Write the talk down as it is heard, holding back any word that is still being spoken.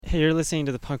Hey, you're listening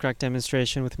to the punk rock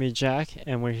demonstration with me, Jack,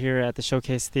 and we're here at the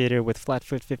Showcase Theater with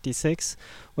Flatfoot 56.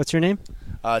 What's your name?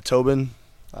 Tobin,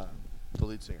 the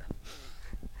lead singer.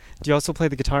 Do you also play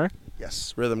the guitar?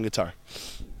 Yes, rhythm guitar.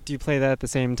 Do you play that at the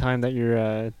same time that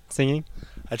you're singing?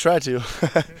 I try to.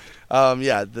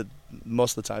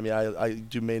 Most of the time, yeah. I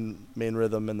do main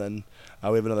rhythm, and then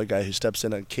we have another guy who steps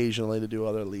in occasionally to do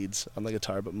other leads on the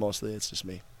guitar, but mostly it's just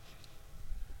me.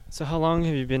 So how long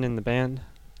have you been in the band?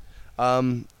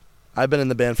 I've been in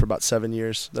the band for about 7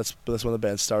 years. That's when the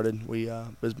band started.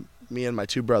 Me and my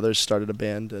two brothers started a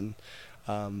band and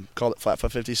called it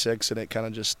Flatfoot 56, and it kind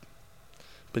of just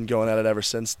been going at it ever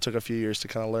since. Took a few years to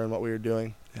kind of learn what we were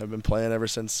doing. Have been playing ever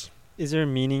since. Is there a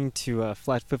meaning to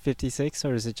Flatfoot 56,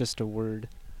 or is it just a word?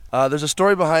 There's a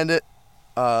story behind it.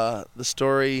 The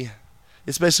story,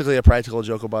 it's basically a practical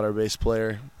joke about our bass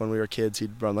player. When we were kids,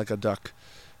 he'd run like a duck,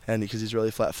 and because he's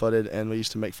really flat-footed, and we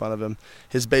used to make fun of him.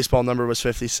 His baseball number was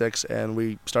 56, and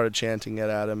we started chanting it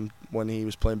at him when he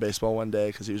was playing baseball one day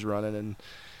because he was running, and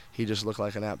he just looked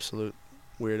like an absolute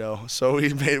weirdo. So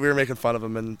we were making fun of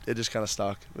him, and it just kind of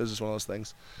stuck. It was just one of those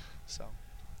things. So.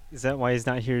 Is that why he's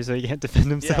not here, so he can't defend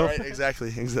himself? Yeah, right,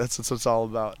 exactly. That's what it's all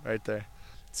about right there.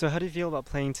 So how do you feel about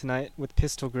playing tonight with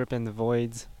Pistol Grip and the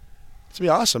Voids? It's going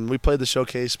to be awesome. We played the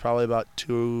Showcase probably about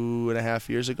 2.5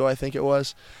 years ago, I think it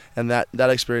was, and that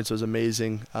experience was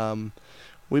amazing.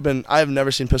 I've never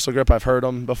seen Pistol Grip. I've heard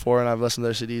them before, and I've listened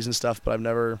to their CDs and stuff, but I've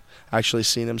never actually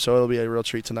seen them, so it'll be a real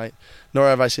treat tonight. Nor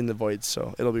have I seen the Voids,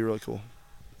 so it'll be really cool.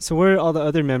 So where are all the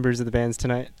other members of the bands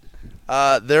tonight?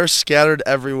 They're scattered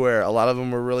everywhere. A lot of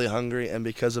them were really hungry, and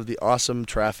because of the awesome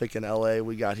traffic in LA,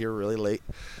 we got here really late.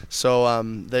 So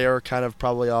they are kind of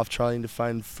probably off trying to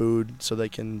find food so they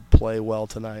can play well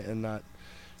tonight and not,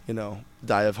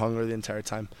 die of hunger the entire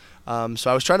time.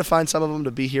 So I was trying to find some of them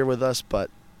to be here with us,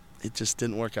 but it just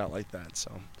didn't work out like that.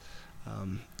 So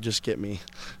just get me.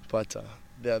 But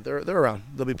yeah, they're around.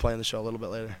 They'll be playing the show a little bit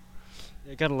later.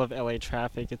 You gotta love LA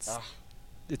traffic.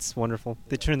 It's wonderful.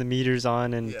 They turn the meters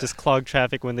on and just clog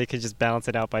traffic when they could just balance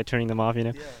it out by turning them off, Yeah,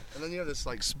 and then you have this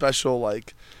special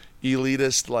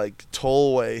elitist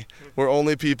tollway where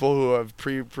only people who have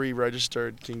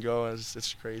pre-registered can go. And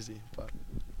it's crazy,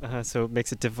 but so it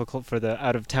makes it difficult for the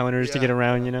out-of-towners to get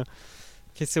around,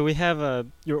 Okay, so we have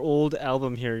your old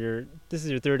album here. This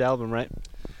is your third album, right?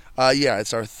 Yeah,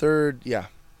 it's our third. Yeah,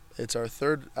 it's our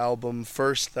third album.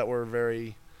 First that we're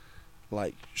very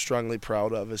strongly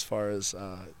proud of, as far as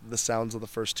the sounds of the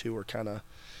first two were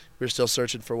we were still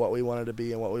searching for what we wanted to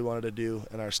be and what we wanted to do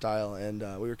in our style, and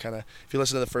we were if you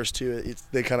listen to the first two,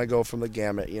 they kind of go from the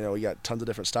gamut. We got tons of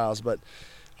different styles, but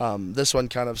this one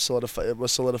kind of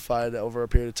solidified over a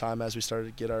period of time as we started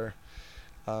to get our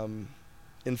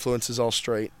influences all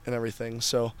straight and everything.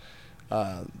 So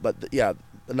the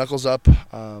Knuckles Up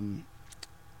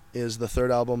is the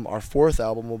third album. Our fourth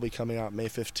album will be coming out May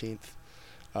 15th.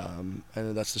 And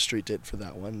that's the street date for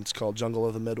that one. It's called Jungle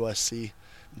of the Midwest Sea.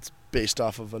 It's based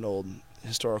off of an old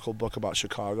historical book about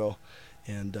Chicago,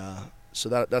 and so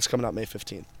that's coming out May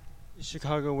 15th. Is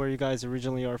Chicago where you guys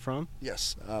originally are from?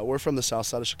 Yes, we're from the south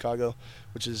side of Chicago,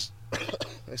 which is,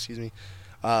 excuse me,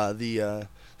 the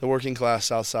working class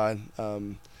south side,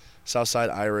 south side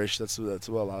Irish. That's what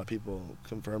a lot of people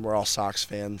confirm. We're all Sox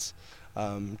fans.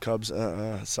 Cubs,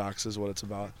 Sox is what it's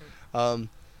about.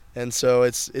 And so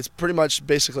it's pretty much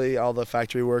basically all the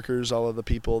factory workers, all of the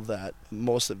people that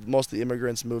most of the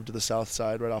immigrants moved to the south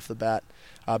side right off the bat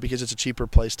because it's a cheaper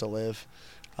place to live,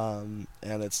 and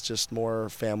it's just more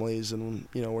families and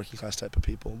working class type of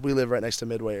people. We live right next to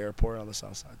Midway Airport on the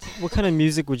south side. What kind of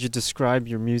music would you describe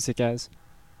your music as?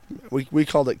 We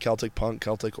called it Celtic punk,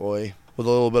 Celtic oi, with a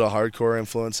little bit of hardcore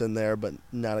influence in there, but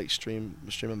not extreme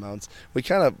amounts. We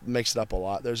kind of mix it up a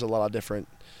lot. There's a lot of different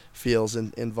feels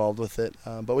involved with it,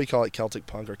 but we call it Celtic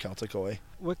punk or Celtic oi.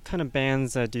 What kind of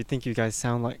bands do you think you guys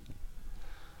sound like?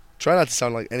 Try not to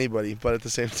sound like anybody, but at the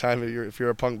same time, if you're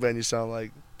a punk band, you sound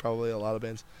like probably a lot of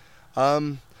bands.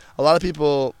 A lot of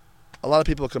people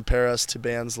compare us to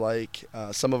bands like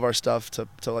some of our stuff to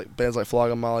bands like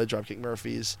Flogging Molly, Dropkick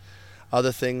Murphys.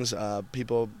 Other things,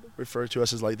 people refer to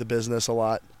us as like The Business a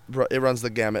lot. It runs the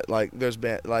gamut. There's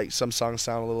some songs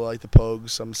sound a little like the Pogues,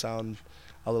 some sound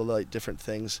a little like different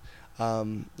things.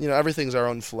 Everything's our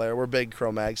own flair. We're big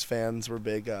Cro-Mags fans. We're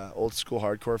big old school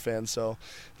hardcore fans, so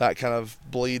that kind of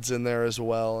bleeds in there as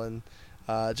well. And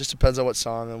it just depends on what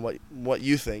song and what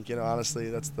you think. Honestly,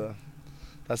 that's the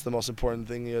most important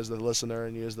thing. You as the listener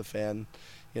and you as the fan.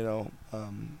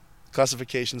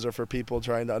 Classifications are for people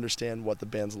trying to understand what the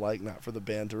band's like, not for the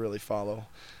band to really follow.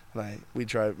 And we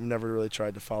never really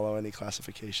tried to follow any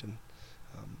classification.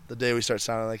 The day we start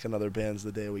sounding like another band's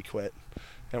the day we quit.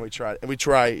 And we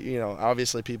try, you know,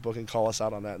 obviously people can call us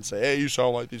out on that and say, hey, you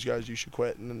sound like these guys, you should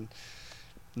quit. And then,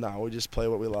 no, we just play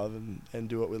what we love and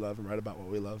do what we love and write about what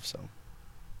we love. So,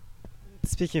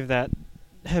 Speaking of that,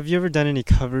 have you ever done any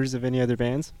covers of any other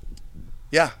bands?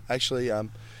 yeah, actually,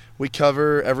 we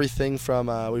cover everything from,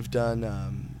 we've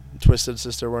done Twisted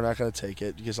Sister, We're Not Gonna Take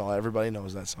It, because everybody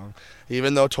knows that song.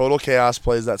 Even though Total Chaos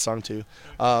plays that song too.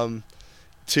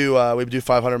 We do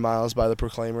 500 Miles by the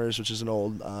Proclaimers, which is an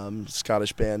old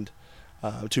Scottish band,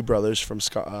 two brothers from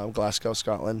Glasgow,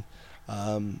 Scotland.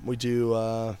 We do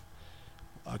a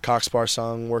Coxbar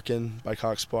song, Workin' by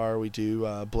Coxbar. We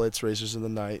do Blitz, Razors in the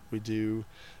Night. We do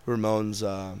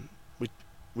Ramones.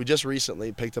 We just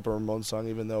recently picked up a Ramones song,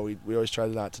 even though we always try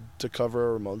not to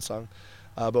cover a Ramones song.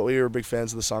 But we were big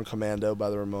fans of the song Commando by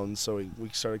the Ramones, so we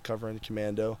started covering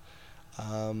Commando.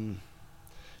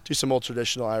 Do some old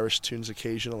traditional Irish tunes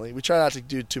occasionally. We try not to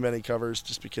do too many covers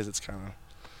just because it's kind of,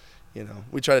 you know,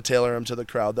 we try to tailor them to the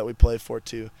crowd that we play for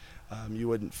too. You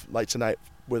wouldn't, like tonight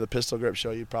with a Pistol Grip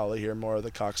show, you'd probably hear more of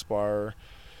the Coxbar,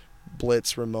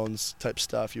 Blitz, Ramones type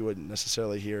stuff. You wouldn't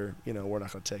necessarily hear, you know, We're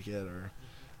Not Gonna Take It or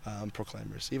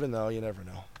Proclaimers, even though you never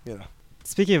know, you know.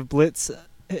 Speaking of Blitz,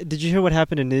 did you hear what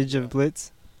happened to Nidge of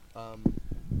Blitz?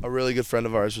 A really good friend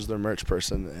of ours was their merch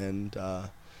person, and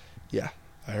yeah,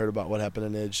 I heard about what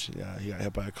happened to Nidge. Yeah, he got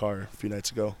hit by a car a few nights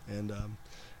ago, and it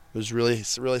was really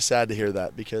sad to hear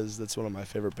that, because that's one of my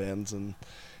favorite bands. And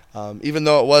even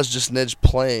though it was just Nidge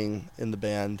playing in the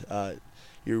band,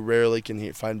 you rarely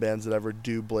can find bands that ever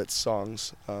do Blitz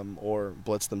songs or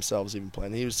Blitz themselves even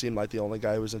playing. He seemed like the only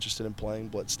guy who was interested in playing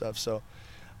Blitz stuff. So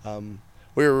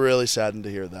we were really saddened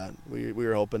to hear that. We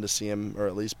were hoping to see him, or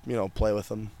at least, you know, play with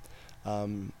him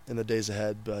in the days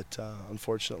ahead, but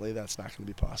unfortunately that's not going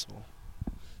to be possible.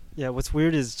 Yeah, what's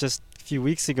weird is just a few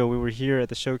weeks ago we were here at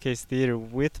the Showcase Theater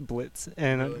with Blitz,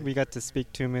 and Really? we got to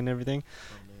speak to him and everything.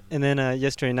 And then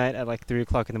yesterday night at like 3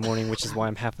 o'clock in the morning, which is why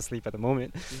I'm half asleep at the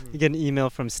moment, you get an email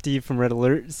from Steve from Red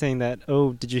Alert saying that,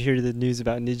 oh, did you hear the news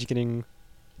about Nidge getting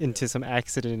into some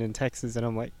accident in Texas? And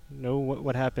I'm like, no,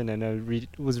 what happened? And I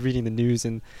was reading the news,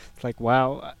 and it's like,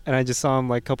 wow. And I just saw him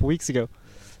like a couple weeks ago.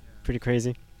 Pretty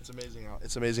crazy. It's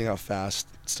amazing how fast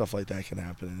stuff like that can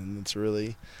happen, and it's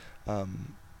really,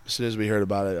 as soon as we heard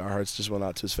about it, our hearts just went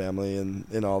out to his family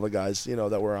and all the guys, you know,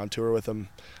 that were on tour with him.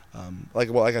 Like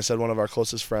I said, one of our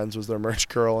closest friends was their merch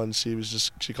girl, and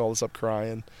she called us up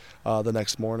crying the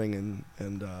next morning,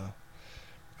 and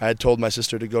I had told my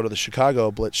sister to go to the Chicago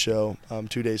Blitz show 2 or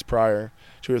 3 days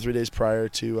prior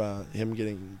to him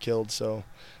getting killed. So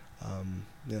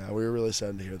yeah, we were really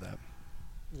saddened to hear that.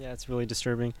 Yeah, it's really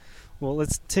disturbing. Well,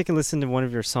 let's take a listen to one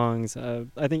of your songs.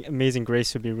 I think Amazing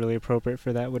Grace would be really appropriate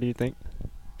for that. What do you think?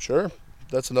 Sure.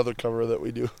 That's another cover that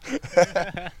we do.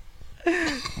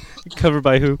 Covered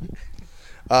by who?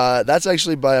 That's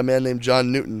actually by a man named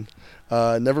John Newton.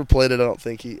 Never played it, I don't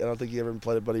think he ever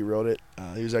played it, but he wrote it.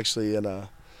 He was actually in a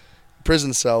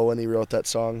prison cell when he wrote that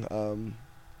song.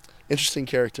 Interesting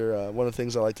character. One of the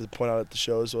things I like to point out at the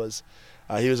shows was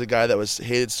he was a guy that was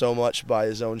hated so much by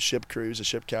his own ship crew. He was a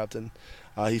ship captain.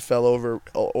 He fell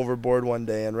overboard one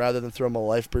day, and rather than throw him a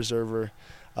life preserver,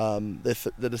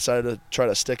 they decided to try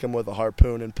to stick him with a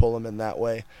harpoon and pull him in that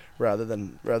way, rather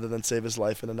than save his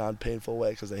life in a non-painful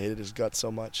way, because they hated his guts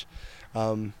so much.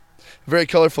 Very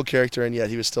colorful character, and yet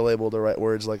he was still able to write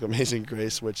words like Amazing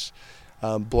Grace, which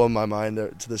blow my mind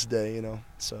to this day, you know.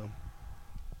 So.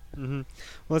 Well,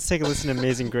 let's take a listen to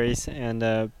Amazing Grace, and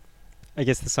I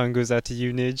guess the song goes out to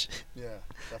you, Nidge. Yeah,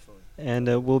 definitely.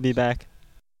 And we'll be back.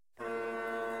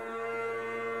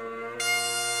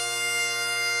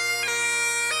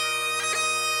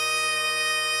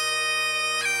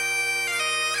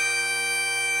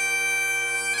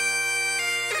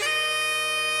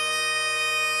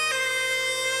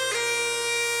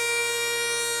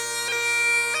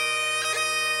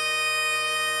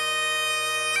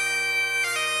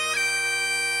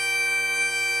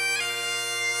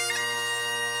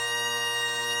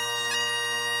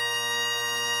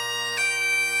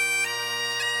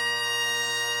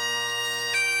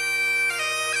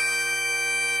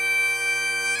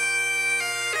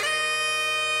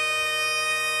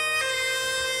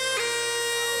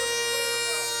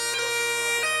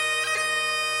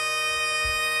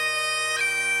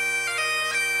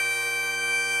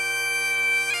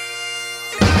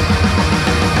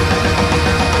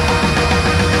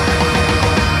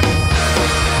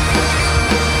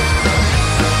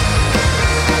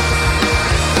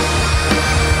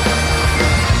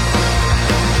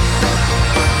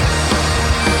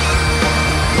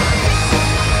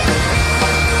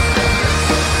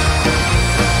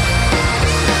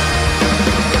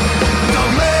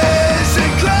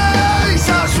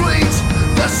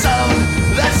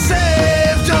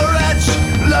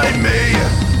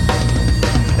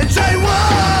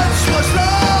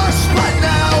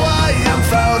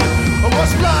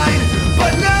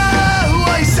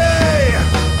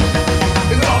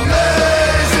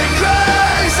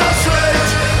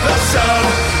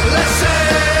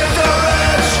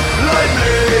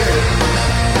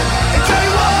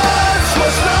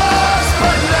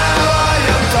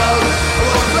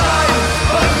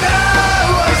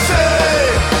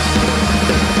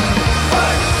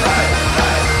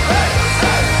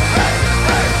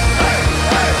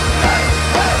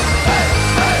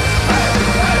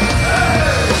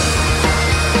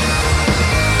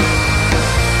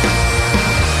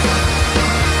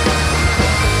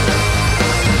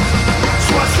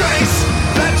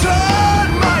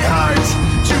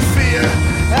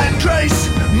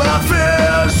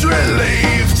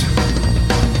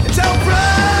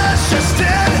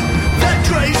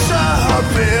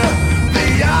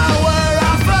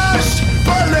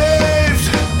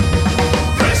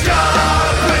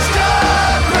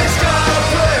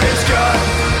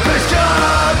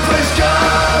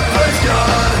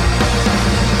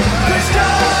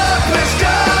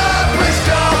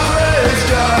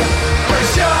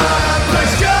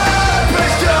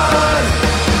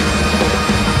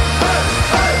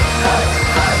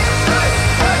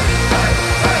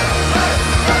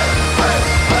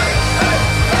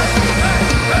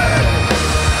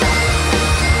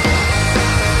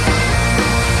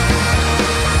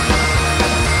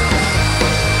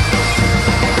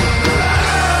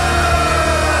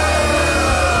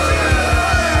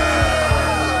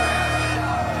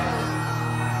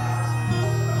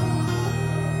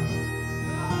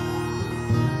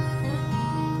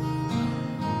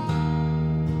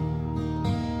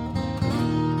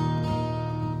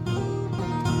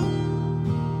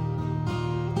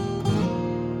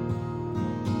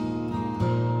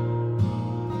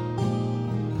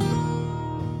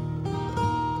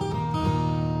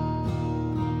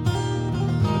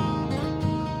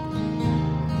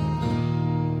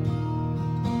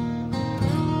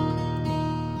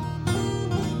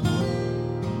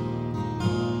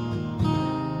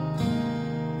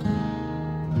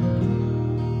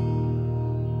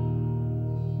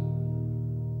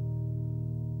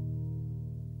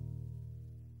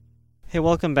 Hey,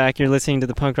 welcome back. You're listening to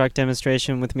the Punk Rock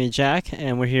Demonstration with me, Jack,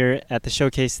 and we're here at the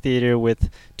Showcase Theater with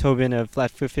Tobin of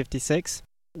Flatfoot 56.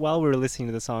 While we were listening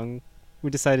to the song, we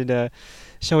decided,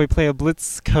 shall we play a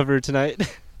Blitz cover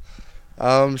tonight?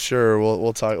 Sure.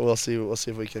 We'll talk. We'll see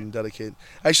if we can dedicate.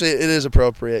 Actually, it is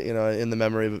appropriate, in the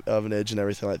memory of Nidge and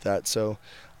everything like that. So,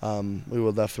 we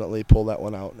will definitely pull that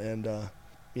one out, and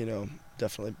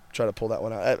definitely try to pull that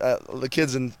one out. The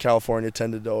kids in California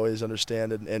tended to always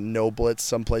understand and know Blitz.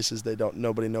 Some places they don't.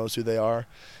 Nobody knows who they are,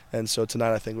 and so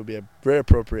tonight I think would be a very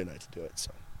appropriate night to do it. So,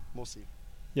 we'll see.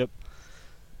 Yep.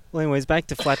 Well, anyways, back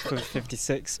to Flatfoot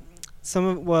 56.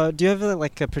 Do you have a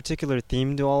particular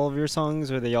theme to all of your songs,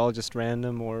 or are they all just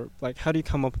random, or how do you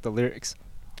come up with the lyrics?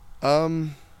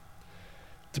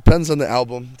 Depends on the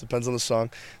album, depends on the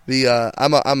song. I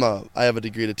have a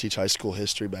degree to teach high school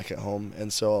history back at home,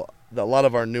 and so a lot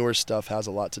of our newer stuff has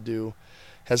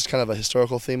kind of a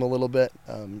historical theme a little bit.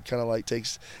 Kind of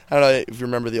takes, I don't know if you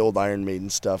remember the old Iron Maiden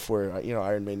stuff, where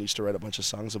Iron Maiden used to write a bunch of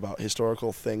songs about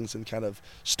historical things and kind of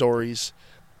stories,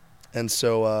 and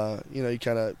so you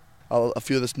kind of. A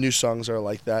few of the new songs are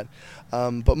like that,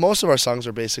 but most of our songs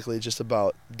are basically just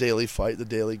about daily fight, the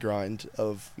daily grind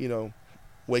of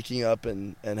waking up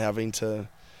and having to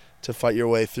fight your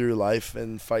way through life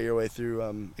and fight your way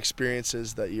through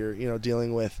experiences that you're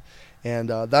dealing with, and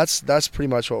that's pretty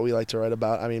much what we like to write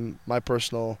about. I mean, my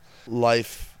personal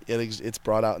life, it's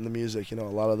brought out in the music. A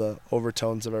lot of the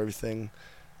overtones of everything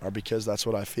are because that's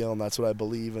what I feel and that's what I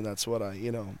believe and that's what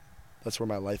that's where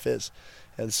my life is,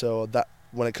 and so that.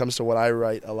 When it comes to what I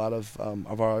write, a lot of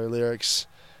our lyrics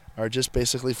are just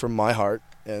basically from my heart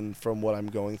and from what I'm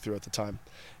going through at the time.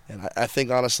 And I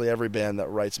think, honestly, every band that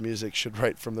writes music should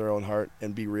write from their own heart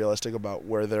and be realistic about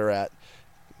where they're at.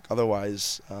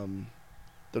 Otherwise,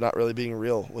 they're not really being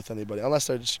real with anybody, unless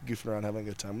they're just goofing around having a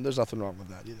good time. There's nothing wrong with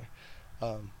that either.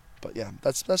 But, yeah,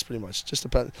 that's pretty much. Just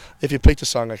depend. If you picked a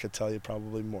song, I could tell you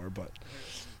probably more. But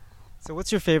So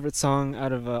what's your favorite song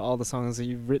out of all the songs that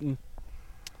you've written?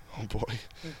 Oh boy,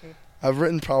 I've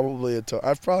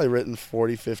probably written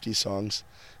 40, 50 songs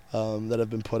that have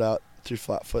been put out through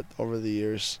Flatfoot over the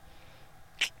years.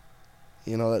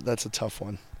 That's a tough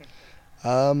one.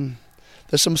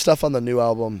 There's some stuff on the new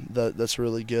album that's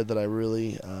really good that I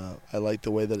like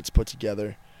the way that it's put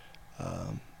together.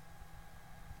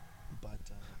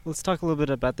 Let's talk a little bit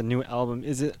about the new album.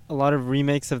 Is it a lot of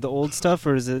remakes of the old stuff,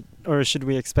 or should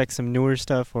we expect some newer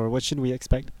stuff, or what should we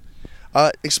expect?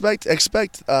 Expect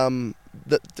the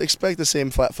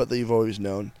same Flatfoot that you've always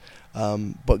known,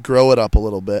 but grow it up a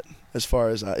little bit. As far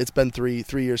as it's been three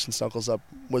years since Knuckles Up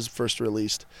was first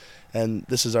released, and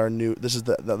this is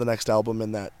the next album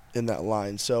in that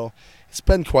line. So it's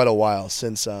been quite a while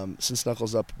since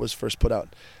Knuckles Up was first put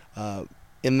out.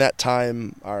 In that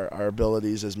time, our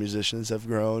abilities as musicians have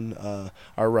grown.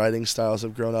 Our writing styles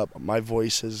have grown up. My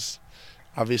voice has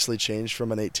obviously changed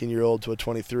from an 18-year-old to a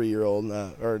 23-year-old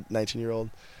or 19-year-old.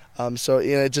 So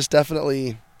it just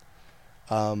definitely.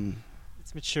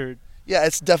 It's matured. Yeah,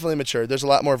 it's definitely matured. There's a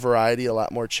lot more variety, a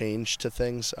lot more change to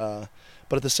things, but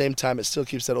at the same time, it still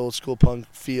keeps that old school punk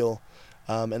feel,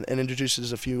 and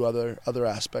introduces a few other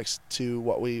aspects to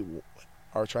what we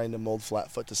are trying to mold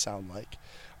Flatfoot to sound like.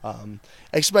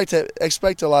 Expect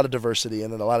a lot of diversity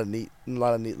and then a lot of neat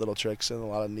little tricks and a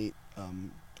lot of neat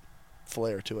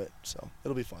flair to it. So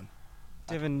it'll be fun.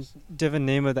 Do you have a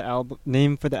name for the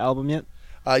album yet?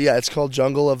 Yeah, it's called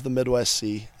Jungle of the Midwest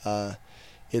Sea.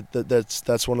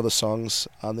 That's one of the songs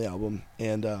on the album,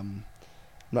 and I'm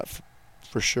not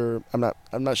sure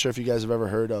if you guys have ever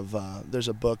heard of. There's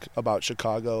a book about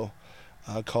Chicago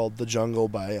called The Jungle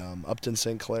by Upton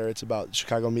St. Clair. It's about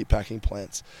Chicago meatpacking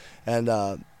plants, and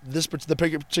the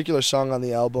particular song on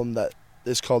the album that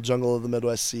is called Jungle of the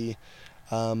Midwest Sea.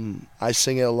 I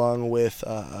sing it along with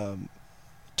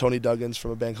Tony Duggins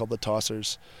from a band called the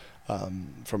Tossers.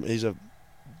 He's a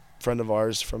friend of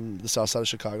ours from the south side of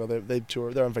Chicago. They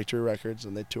tour. They're on Victory Records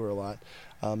and they tour a lot.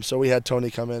 So we had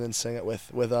Tony come in and sing it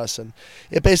with us, and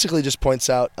it basically just points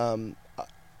out an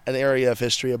area of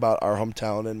history about our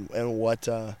hometown and what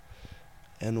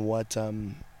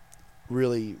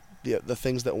really the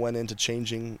things that went into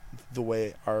changing the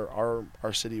way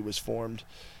our city was formed,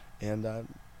 and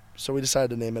so we decided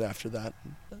to name it after that.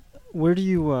 Where do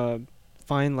you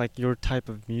find your type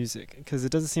of music? Because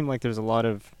it doesn't seem like there's a lot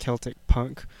of Celtic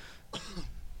punk.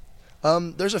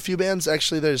 There's a few bands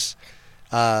actually. There's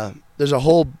a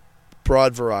whole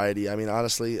broad variety. I mean,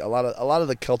 honestly, a lot of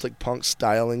the Celtic punk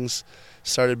stylings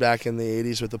started back in the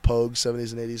 80s with the Pogues,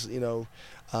 70s and 80s,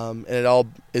 and it all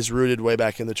is rooted way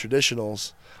back in the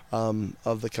traditionals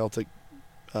of the Celtic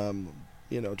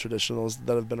traditionals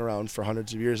that have been around for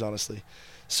hundreds of years, honestly.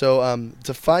 So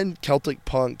to find Celtic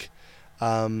punk,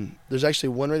 there's actually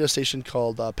one radio station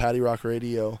called Paddy Rock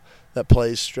Radio that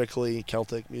plays strictly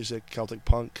Celtic music, Celtic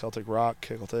punk, Celtic rock,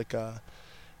 Celtic.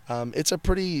 It's a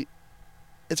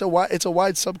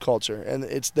wide subculture, and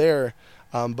it's there,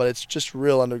 but it's just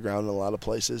real underground in a lot of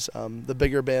places. The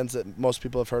bigger bands that most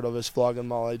people have heard of is Flogging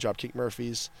Molly, Dropkick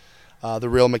Murphys, the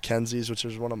Real Mackenzies, which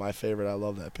is one of my favorite. I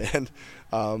love that band.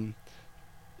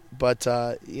 But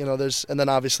there's, and then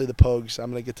obviously the Pogues. I'm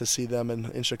gonna get to see them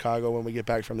in Chicago when we get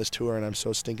back from this tour, and I'm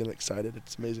so stinking excited.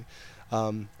 It's amazing.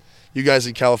 You guys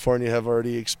in California have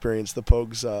already experienced the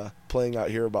Pogues playing out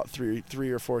here about three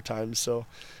or four times, so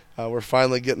we're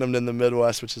finally getting them in the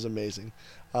Midwest, which is amazing.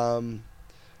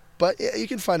 But yeah, you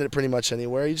can find it pretty much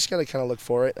anywhere. You just gotta kind of look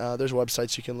for it. There's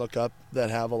websites you can look up that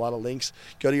have a lot of links.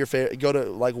 Go to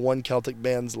like One Celtic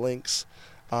Band's links.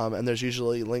 And there's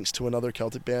usually links to another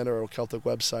Celtic band or a Celtic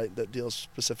website that deals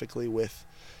specifically with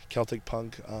Celtic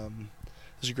punk.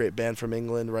 There's a great band from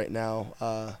England right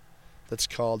now that's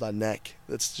called Neck.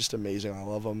 That's just amazing. I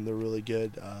love them. They're really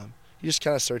good. You just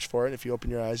kind of search for it. If you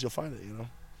open your eyes, you'll find it,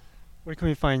 Where can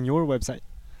we find your website?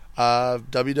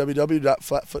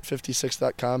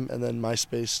 www.flatfoot56.com, and then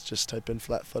MySpace. Just type in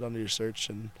Flatfoot under your search,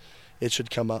 and it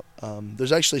should come up.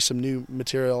 There's actually some new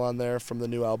material on there from the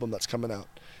new album that's coming out,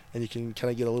 and you can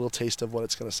kind of get a little taste of what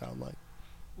it's going to sound like.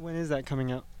 When is that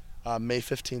coming out? May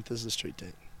 15th is the street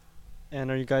date. And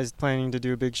are you guys planning to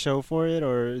do a big show for it,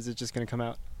 or is it just going to come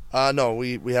out? No,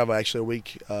 we have actually a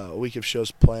week of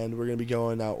shows planned. We're going to be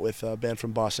going out with a band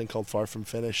from Boston called Far From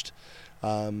Finished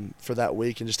for that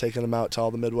week, and just taking them out to all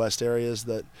the Midwest areas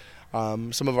that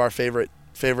some of our favorite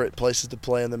places to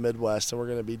play in the Midwest. And we're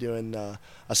going to be doing a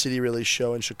CD release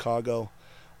show in Chicago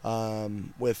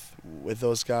with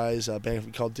those guys, a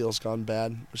band called Deals Gone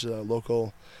Bad, which is a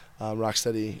local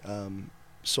rocksteady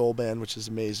soul band, which is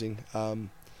amazing,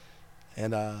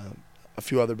 and a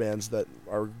few other bands that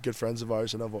are good friends of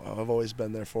ours and have always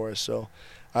been there for us. So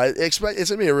I expect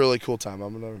it's gonna be a really cool time.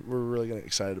 We're really gonna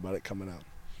excited about it coming out.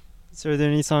 So are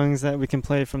there any songs that we can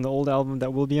play from the old album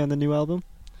that will be on the new album?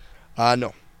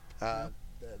 No.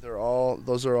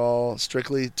 Those are all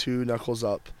strictly to Knuckles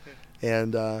Up,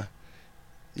 and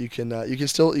you can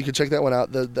check that one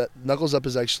out. The Knuckles Up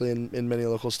is actually in many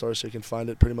local stores, so you can find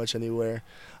it pretty much anywhere.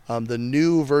 The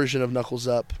new version of Knuckles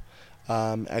Up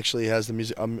actually has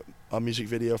the a music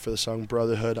video for the song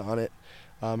Brotherhood on it,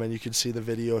 and you can see the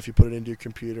video if you put it into your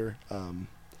computer.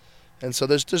 And so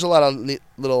there's a lot of neat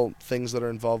little things that are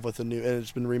involved with the new, and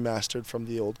it's been remastered from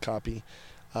the old copy.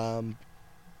 And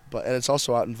it's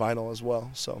also out in vinyl as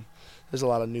well. So there's a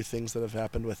lot of new things that have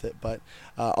happened with it. But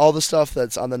all the stuff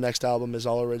that's on the next album is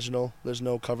all original. There's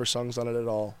no cover songs on it at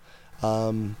all,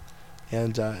 and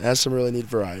it has some really neat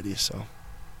variety. So.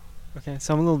 Okay,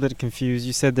 so I'm a little bit confused.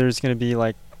 You said there's going to be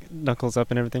like Knuckles Up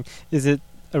and everything. Is it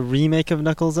a remake of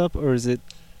Knuckles Up, or is it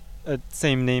a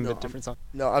same name but different song?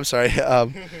 No, I'm sorry.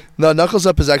 No, Knuckles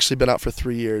Up has actually been out for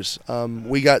 3 years.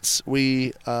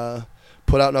 We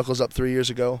put out Knuckles Up 3 years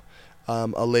ago.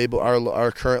 A label,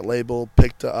 our current label,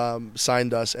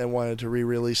 signed us and wanted to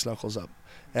re-release Knuckles Up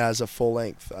as a full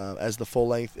length, as the full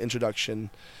length introduction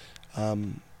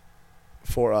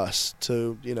for us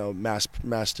to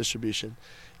mass distribution.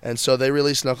 And so they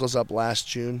released Knuckles Up last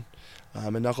June,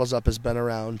 and Knuckles Up has been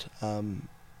around.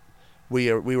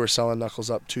 We were selling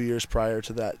Knuckles Up 2 years prior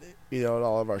to that, at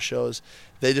all of our shows.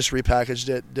 They just repackaged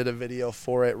it, did a video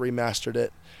for it, remastered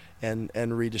it, and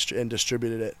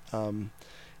distributed it.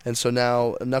 And so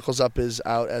now Knuckles Up is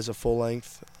out as a full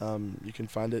length. You can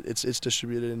find it. It's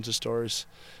distributed into stores.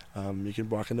 You can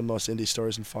walk into most indie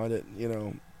stores and find it,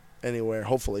 anywhere.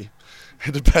 Hopefully,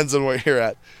 it depends on where you're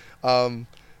at.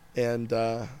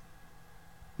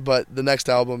 But the next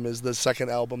album is the second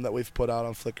album that we've put out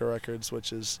on Flickr Records,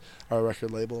 which is our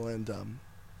record label, and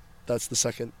that's the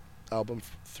second album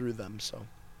through them. So.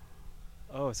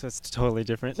 Oh, so it's totally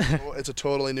different. It's a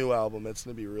totally new album. It's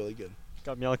gonna be really good.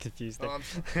 Got me all confused there.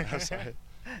 I'm sorry.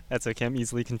 That's okay. I'm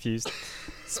easily confused,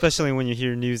 especially when you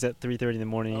hear news at 3:30 in the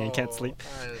morning and can't sleep.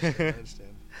 I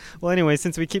understand. Well, anyway,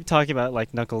 since we keep talking about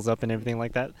like Knuckles Up and everything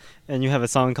like that, and you have a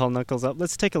song called Knuckles Up,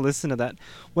 let's take a listen to that.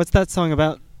 What's that song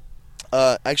about?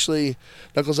 Actually,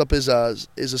 Knuckles Up is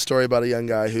a story about a young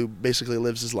guy who basically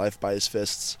lives his life by his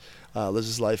fists, lives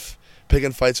his life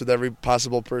picking fights with every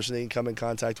possible person he can come in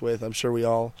contact with. I'm sure we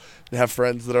all have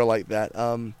friends that are like that.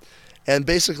 And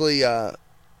basically,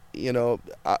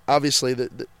 obviously,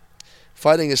 the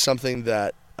fighting is something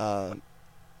that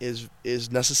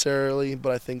is necessary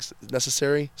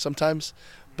sometimes,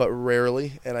 but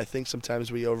rarely. And I think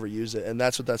sometimes we overuse it, and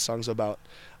that's what that song's about.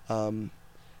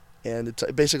 And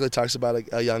it basically talks about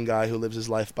a young guy who lives his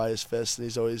life by his fists, and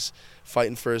he's always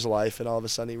fighting for his life, and all of a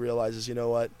sudden he realizes, you know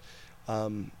what,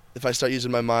 if I start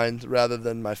using my mind rather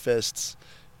than my fists,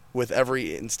 with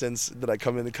every instance that I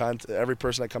come into every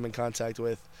person I come in contact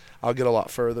with, I'll get a lot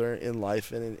further in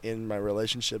life and in my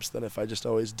relationships than if I just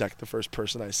always deck the first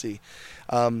person I see.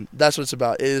 That's what it's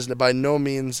about. It is by no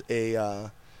means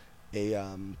a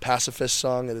pacifist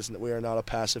song. It isn't. We are not a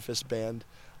pacifist band.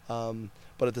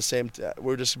 But at the same time,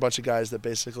 we're just a bunch of guys that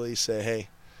basically say, hey,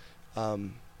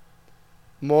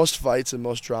 most fights and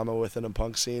most drama within a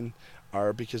punk scene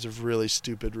are because of really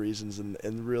stupid reasons,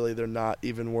 and really they're not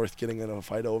even worth getting in a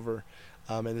fight over.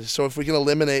 And so if we can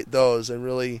eliminate those and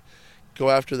really go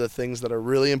after the things that are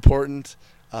really important,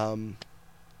 I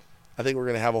think we're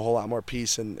going to have a whole lot more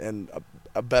peace and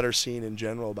a better scene in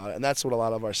general about it. And that's what a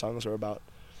lot of our songs are about.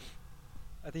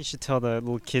 I think you should tell the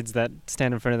little kids that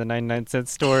stand in front of the 99-cent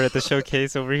store at the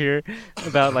showcase over here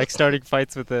about like starting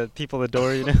fights with the people at the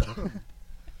door, you know?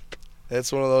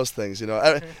 It's one of those things, you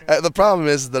know. The problem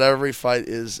is that every fight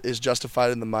is justified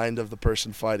in the mind of the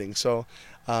person fighting. So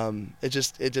it's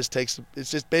just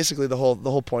basically the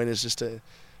whole point is just to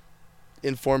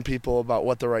inform people about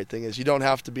what the right thing is. You don't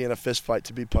have to be in a fist fight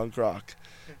to be punk rock.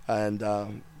 And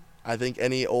I think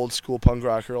any old school punk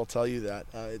rocker will tell you that.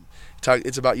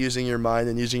 It's about using your mind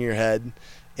and using your head,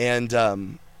 and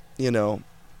you know,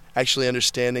 actually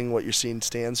understanding what your scene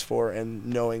stands for, and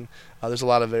knowing there's a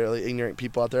lot of very ignorant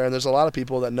people out there, and there's a lot of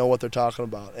people that know what they're talking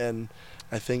about. And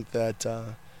I think that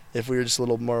if we were just a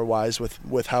little more wise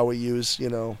with how we use, you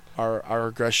know, our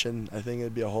aggression, I think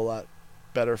it'd be a whole lot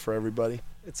better for everybody.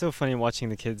 It's so funny watching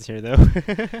the kids here, though.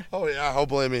 Oh yeah, don't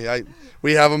blame me.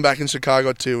 We have them back in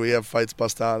Chicago too. We have fights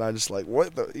bust out, and I'm just like,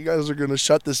 what? You guys are gonna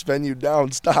shut this venue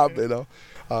down? Stop! You know,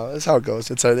 that's how it goes.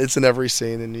 It's in every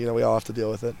scene, and you know we all have to deal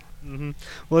with it. Mm-hmm.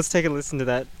 Well, let's take a listen to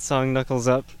that song, Knuckles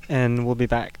Up, and we'll be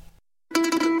back.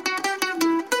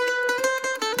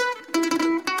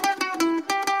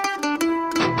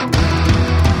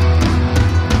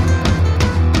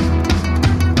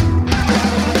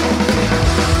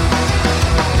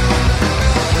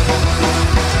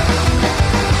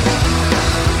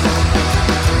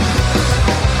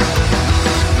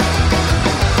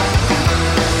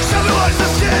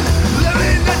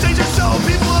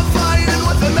 People are fighting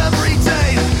with them every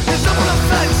day. There's no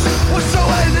offense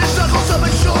whatsoever. There's knuckles up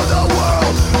and short.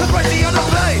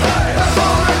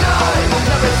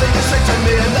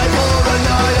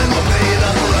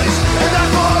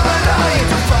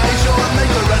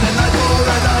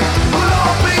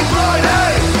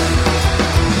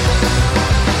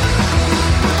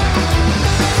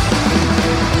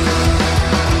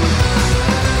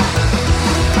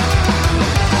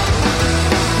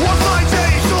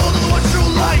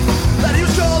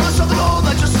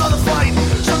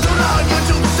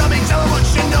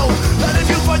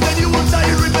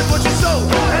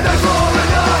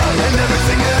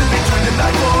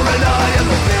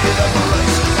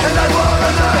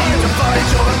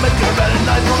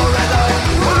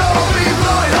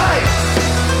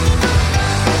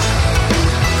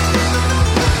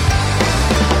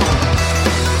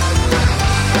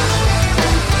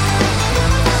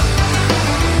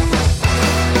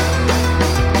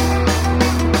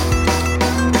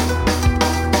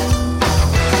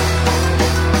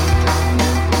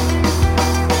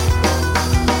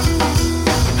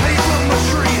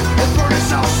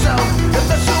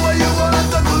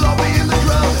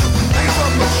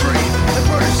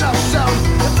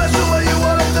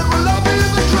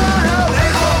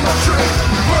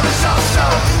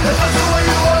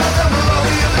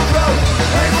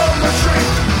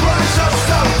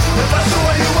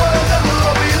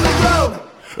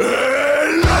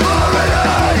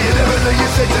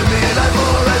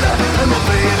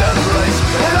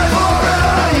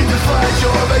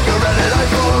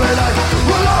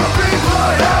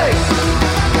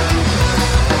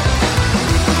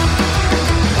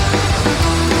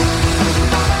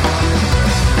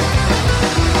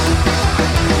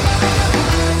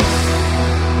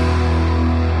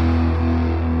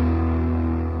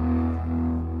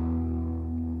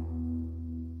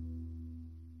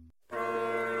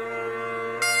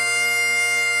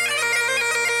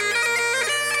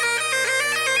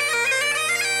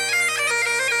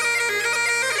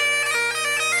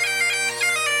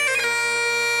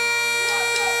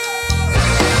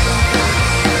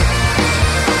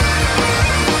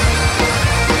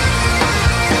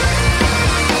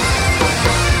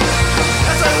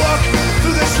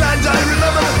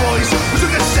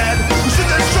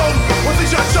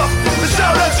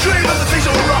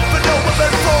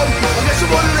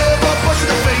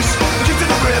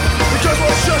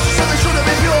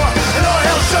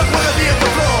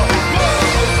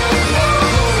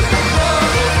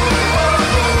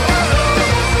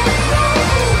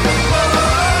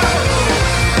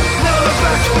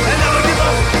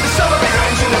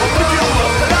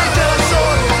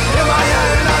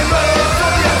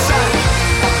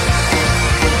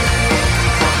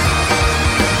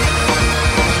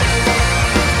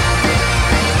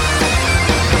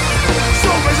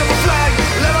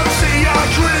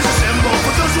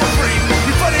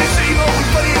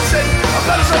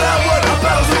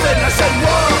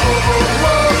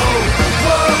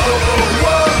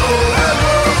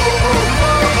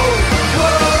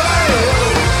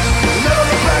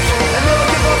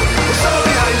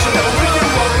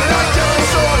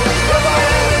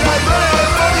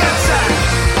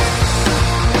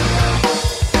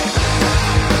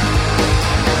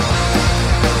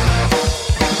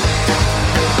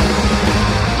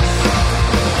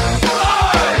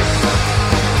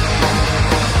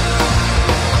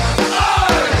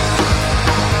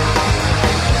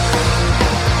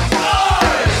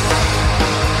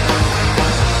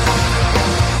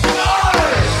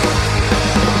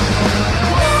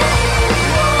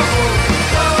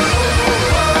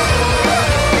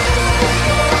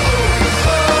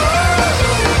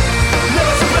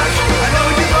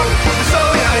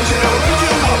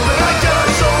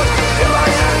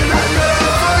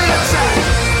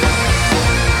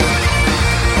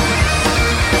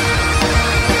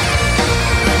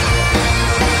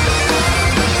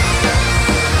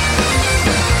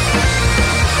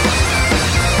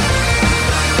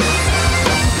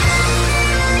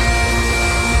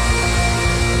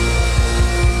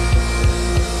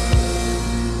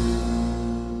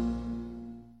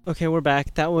 Okay, we're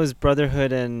back. That was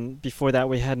Brotherhood, and before that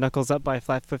we had Knuckles Up by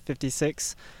Flatfoot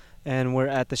 56. And we're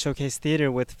at the Showcase Theater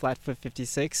with Flatfoot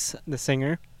 56, the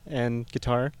singer and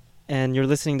guitar. And you're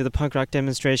listening to the punk rock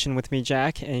demonstration with me,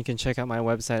 Jack, and you can check out my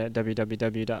website at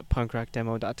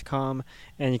www.punkrockdemo.com,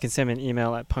 and you can send me an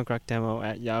email at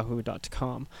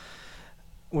punkrockdemo@yahoo.com.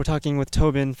 We're talking with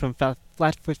Tobin from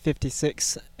Flatfoot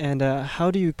 56, and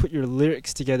how do you put your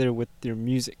lyrics together with your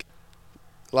music?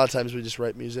 A lot of times we just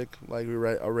write music, like we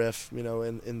write a riff,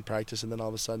 in practice, and then all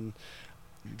of a sudden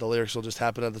the lyrics will just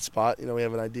happen at the spot. We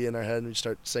have an idea in our head and we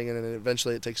start singing, and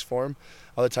eventually it takes form.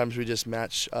 Other times we just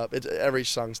match up. Every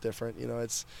song's different.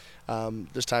 There's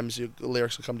times the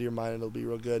lyrics will come to your mind and it'll be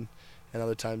real good, and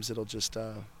other times it'll just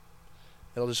flow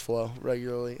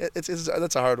regularly. That's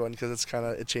a hard one because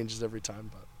it changes every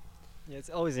time. But yeah,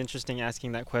 it's always interesting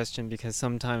asking that question because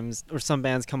some bands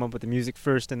come up with the music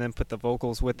first and then put the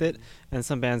vocals with it, and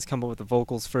some bands come up with the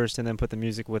vocals first and then put the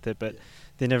music with it, but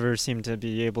they never seem to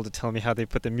be able to tell me how they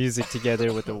put the music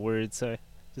together with the words, so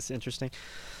just interesting.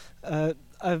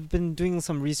 I've been doing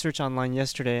some research online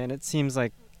yesterday, and it seems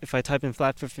like if I type in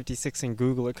Flatfoot 56 in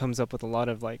Google, it comes up with a lot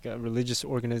of religious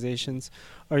organizations.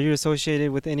 Are you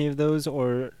associated with any of those,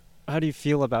 or how do you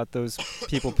feel about those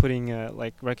people putting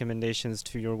recommendations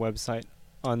to your website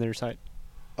on their site?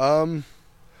 I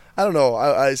don't know.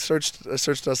 I searched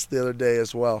us the other day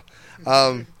as well.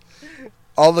 All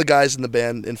the guys in the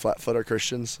band in Flatfoot are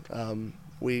Christians.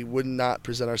 We would not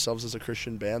present ourselves as a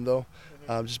Christian band though,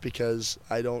 just because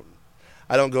I don't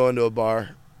go into a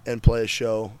bar and play a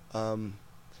show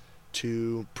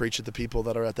to preach at the people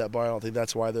that are at that bar. I don't think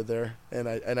that's why they're there, and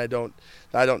I don't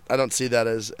see that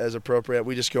as appropriate.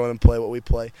 We just go in and play what we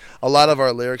play. A lot of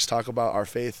our lyrics talk about our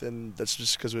faith, and that's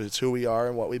just because it's who we are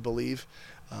and what we believe,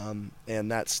 and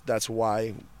that's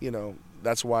why you'll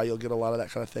get a lot of that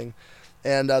kind of thing.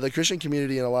 And the Christian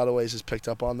community in a lot of ways has picked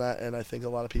up on that, and I think a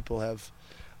lot of people have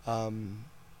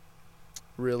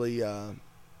really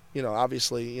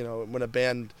obviously when a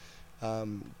band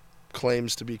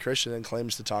claims to be Christian and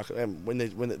claims to talk, and when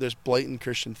there's blatant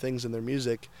Christian things in their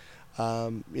music,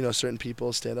 certain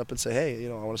people stand up and say, hey,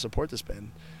 I want to support this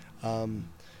band.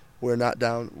 We're not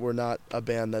a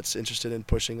band that's interested in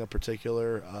pushing a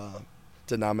particular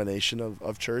denomination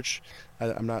of church.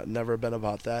 I'm never been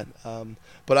about that.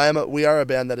 But we are a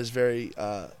band that is very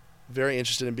very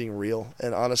interested in being real,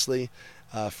 and honestly,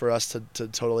 for us to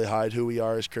totally hide who we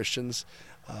are as Christians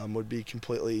would be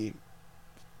completely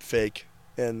fake.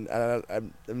 And I've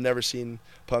never seen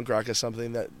punk rock as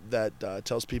something that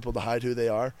tells people to hide who they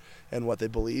are and what they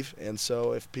believe. And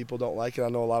so if people don't like it, I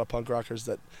know a lot of punk rockers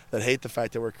that hate the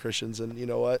fact that we're Christians. And you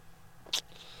know what?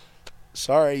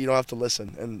 Sorry, you don't have to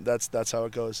listen. And that's how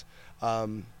it goes.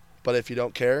 But if you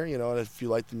don't care, and if you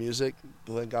like the music,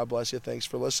 then God bless you. Thanks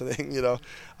for listening.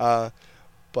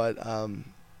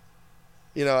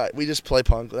 We just play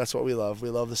punk. That's what we love. We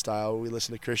love the style. We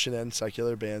listen to Christian and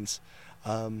secular bands.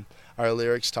 Our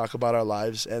lyrics talk about our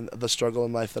lives and the struggle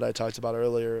in life that I talked about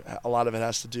earlier. A lot of it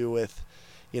has to do with,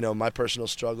 my personal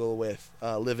struggle with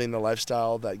living the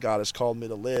lifestyle that God has called me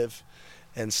to live,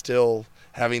 and still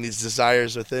having these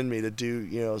desires within me to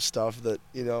do, stuff that,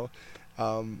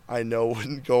 I know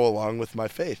wouldn't go along with my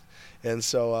faith. And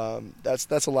so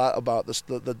that's a lot about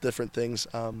the different things.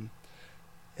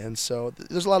 And so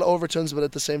there's a lot of overtones, but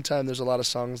at the same time, there's a lot of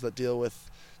songs that deal with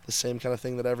the same kind of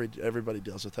thing that everybody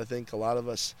deals with. I think a lot of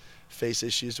us face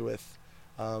issues with,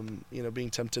 being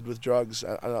tempted with drugs.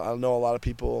 I know a lot of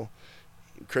people,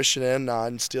 Christian and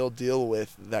non, still deal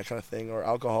with that kind of thing, or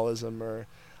alcoholism, or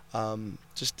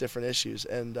just different issues.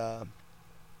 And I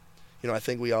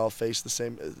think we all face the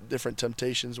same different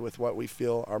temptations with what we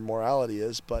feel our morality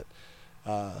is. But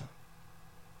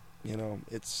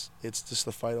it's just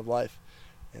the fight of life.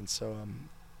 And so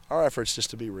our effort's just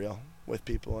to be real with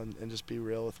people and just be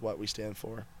real with what we stand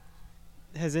for.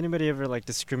 Has anybody ever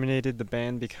discriminated the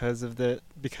band because of that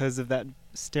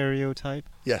stereotype?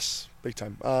 Yes, big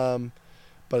time.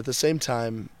 But at the same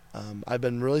time, I've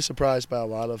been really surprised by a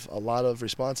lot of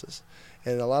responses,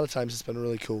 and a lot of times it's been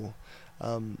really cool.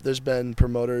 There's been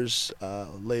promoters,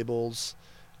 labels,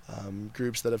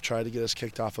 groups that have tried to get us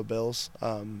kicked off of bills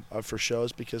for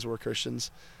shows because we're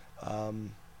Christians,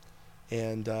 and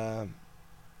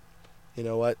you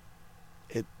know what?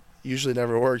 It usually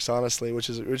never works, honestly, which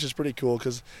is pretty cool,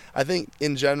 because I think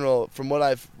in general, from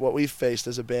what we've faced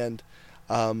as a band,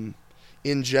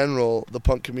 in general, the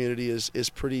punk community is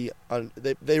pretty.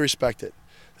 They respect it.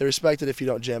 They respect it if you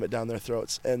don't jam it down their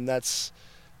throats, and that's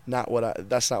not what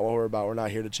we're about. We're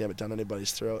not here to jam it down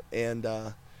anybody's throat. And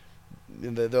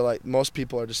they're like, most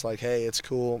people are just like, hey, it's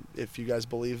cool if you guys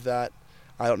believe that.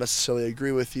 I don't necessarily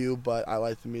agree with you, but I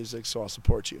like the music, so I'll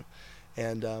support you.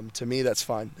 And to me, that's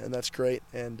fine, and that's great.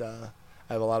 And I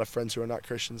have a lot of friends who are not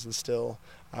Christians, and still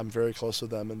I'm very close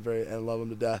with them and love them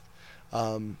to death.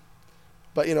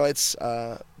 But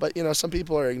some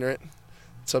people are ignorant,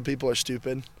 some people are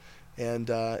stupid, and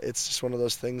it's just one of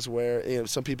those things where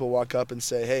some people walk up and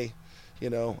say, "Hey,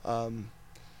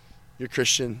 you're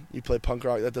Christian, you play punk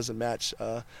rock, that doesn't match."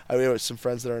 I have some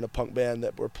friends that are in a punk band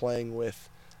that were playing with,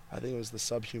 I think it was the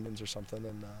Subhumans or something,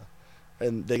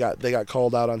 and they got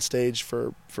called out on stage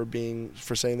for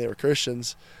saying they were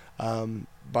Christians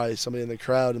by somebody in the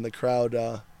crowd, and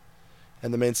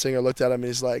the main singer looked at him and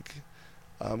he's like,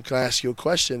 "Can I ask you a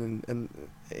question?"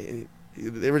 And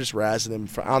they were just razzing him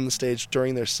on the stage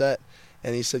during their set,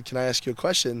 and he said, "Can I ask you a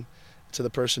question?" to the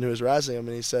person who was razzing him,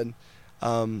 and he said,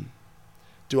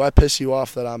 "Do I piss you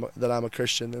off that I'm a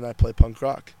Christian and I play punk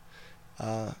rock?"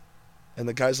 And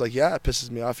the guy's like, "Yeah, it pisses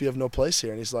me off. You have no place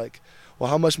here." And he's like, "Well,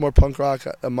 how much more punk rock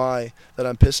am I that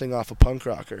I'm pissing off a punk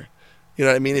rocker?" You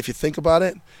know what I mean? If you think about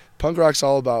it, punk rock's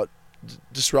all about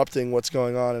disrupting what's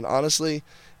going on. And honestly,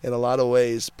 in a lot of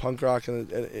ways, punk rock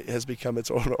it has become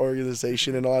its own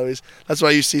organization in a lot of ways. That's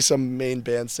why you see some main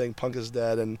bands saying punk is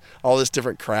dead and all this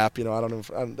different crap. I don't know.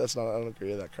 I don't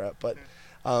agree with that crap, but.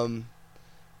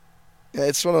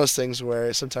 It's one of those things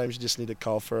where sometimes you just need to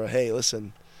call for hey,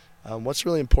 listen, what's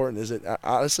really important is it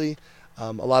honestly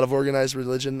a lot of organized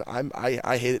religion.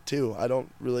 I hate it too. I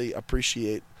don't really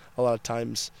appreciate a lot of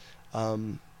times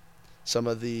some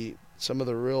of the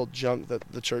real junk that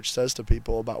the church says to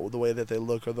people about the way that they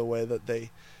look or the way that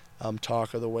they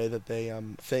talk or the way that they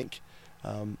think,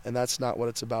 and that's not what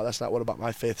it's about. That's not what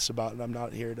my faith's about, and I'm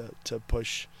not here to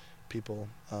push people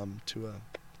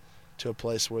to a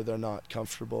place where they're not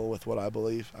comfortable with what I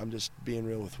believe. I'm just being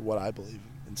real with what I believe,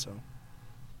 and so.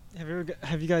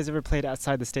 Have you guys ever played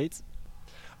outside the States?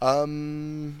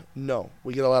 No.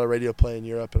 We get a lot of radio play in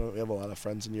Europe, and we have a lot of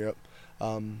friends in Europe.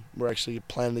 We're actually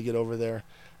planning to get over there,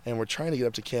 and we're trying to get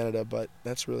up to Canada, but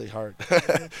that's really hard.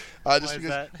 Why is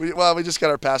that? We just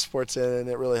got our passports in, and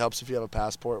it really helps if you have a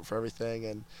passport for everything,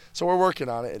 and so we're working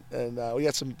on it. And we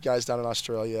got some guys down in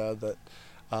Australia that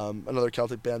another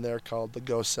Celtic band there called the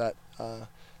Go Set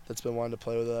that's been wanting to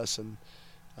play with us, and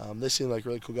they seem like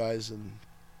really cool guys, and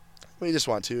we just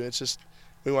want to. It's just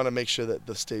we want to make sure that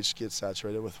the stage gets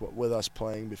saturated with us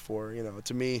playing before.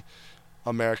 To me,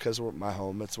 America's my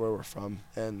home. It's where we're from,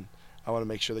 and I want to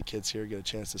make sure the kids here get a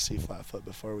chance to see Flatfoot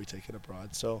before we take it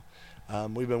abroad. So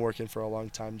we've been working for a long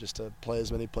time just to play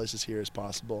as many places here as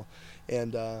possible,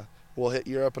 and we'll hit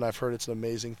Europe, and I've heard it's an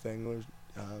amazing thing. We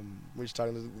were just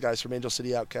talking to the guys from Angel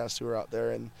City Outcast who were out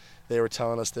there, and they were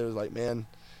telling us, they were like, "Man,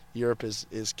 Europe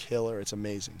is killer. It's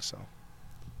amazing." So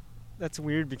that's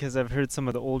weird because I've heard some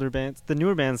of the older bands, the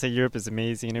newer bands say Europe is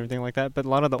amazing and everything like that, but a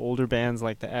lot of the older bands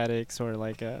like the Addicts or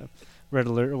like Red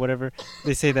Alert or whatever,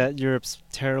 they say that Europe's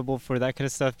terrible for that kind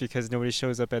of stuff because nobody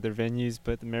shows up at their venues,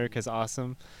 but America's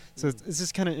awesome. So it's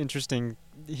just kind of interesting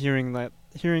hearing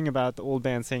about the old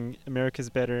bands saying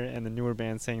America's better and the newer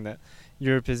bands saying that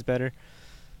Europe is better.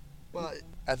 Well,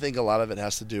 I think a lot of it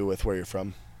has to do with where you're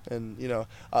from. And,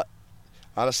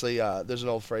 honestly, there's an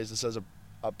old phrase that says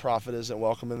a prophet isn't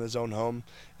welcome in his own home.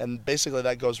 And basically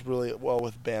that goes really well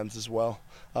with bands as well.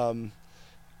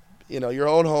 Your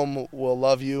own home will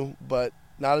love you, but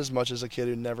not as much as a kid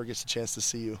who never gets a chance to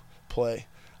see you play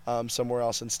somewhere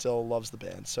else and still loves the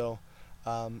band. So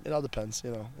it all depends.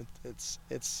 It's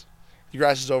the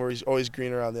grass is always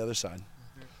greener on the other side.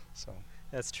 Mm-hmm. So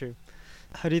that's true.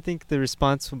 How do you think the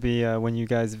response will be when you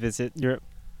guys visit Europe?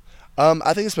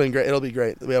 I think it's been great. It'll be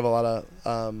great. We have a lot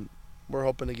of. We're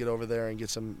hoping to get over there and get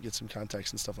some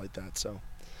contacts and stuff like that. So,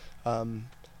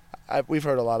 we've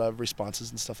heard a lot of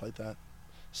responses and stuff like that.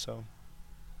 So,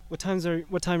 what time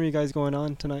are you guys going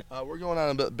on tonight? We're going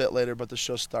on a bit later, but the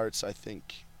show starts I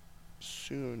think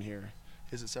soon here.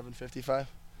 Is it 7:55?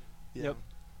 Yeah. Yep.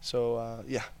 So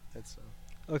it's.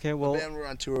 Okay, well, the band we're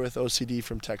on tour with, OCD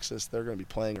from Texas, they're going to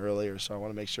be playing earlier, so I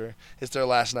want to make sure it's their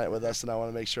last night with us, and I want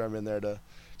to make sure I'm in there to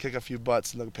kick a few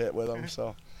butts in the pit with them.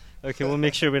 So. Okay, we'll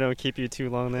make sure we don't keep you too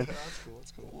long then.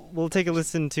 That's cool. We'll take a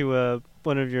listen to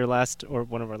one of your last, or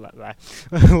one of our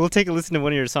we'll take a listen to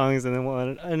one of your songs, and then we'll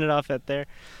end it off at there.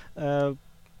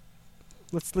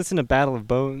 Let's listen to Battle of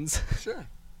Bones. Sure,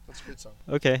 that's a good song.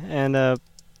 Okay, and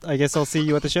I guess I'll see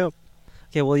you at the show.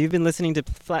 Okay, well, you've been listening to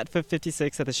Flatfoot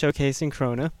 56 at the Showcase in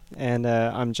Corona, and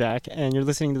I'm Jack, and you're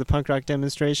listening to the punk rock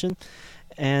demonstration,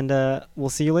 and we'll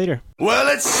see you later. Well,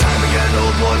 it's time again,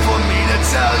 old boy, for me to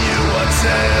tell you a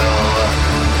tale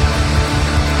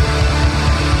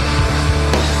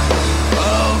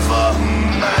of a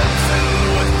man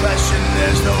filled with passion.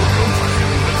 There's no room for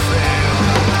him to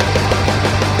fail.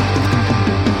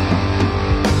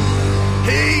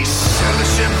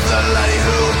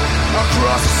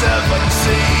 seven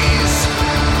seas.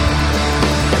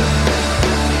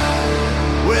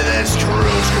 With his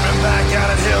crew screaming back out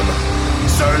at him,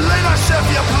 "Sir, leave us if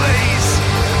you please."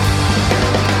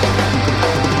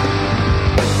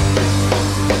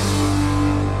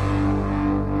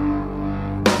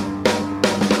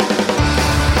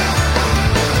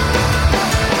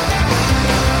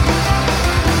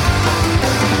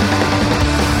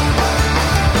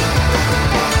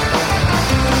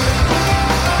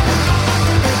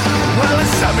 Well,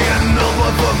 it's time again, no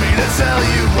boy, for me to tell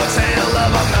you a tale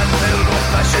of a man filled with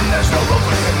passion. There's no rope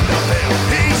for him to fail.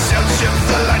 He sailed ships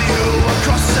the laddie who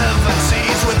across seven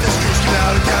seas with his crew screaming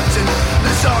out, "Captain,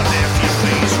 listen if you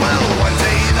please." Well, one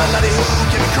day the laddie who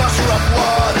came across rough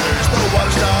waters, the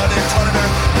water started turning her,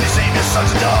 and he saved his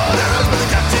sons and daughters. But the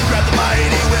captain grabbed the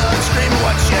mighty wheel and screamed,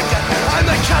 "What you got there? I'm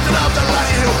the captain of the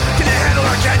laddie who, can you handle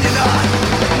or can you not?"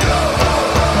 No!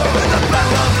 In the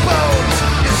battle of bones,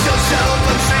 you still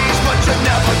seven seas, but you're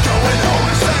never going home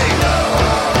and say no.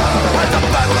 At the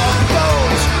battle of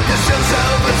bones, you still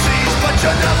seven seas, but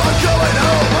you're never going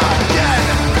home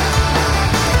again.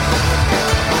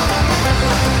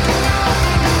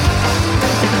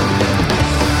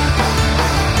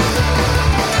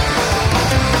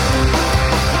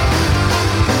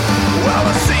 Well,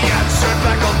 the sea answered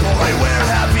back, "Oh boy, where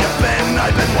have you been?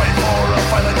 I've been waiting for a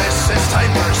fight like this since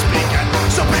time for speaking.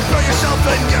 So prepare yourself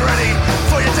and get ready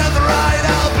for your death ride.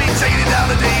 I'll be taking you down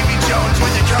to Davy Jones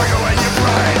with your cargo and your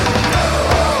pride."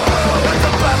 At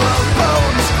the battle of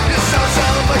bones, you sail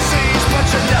seven seas, but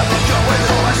you're never going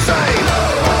home. I say,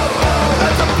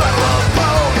 at the battle of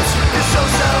bones, you sail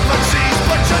seven seas,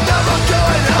 but you're never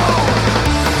going home.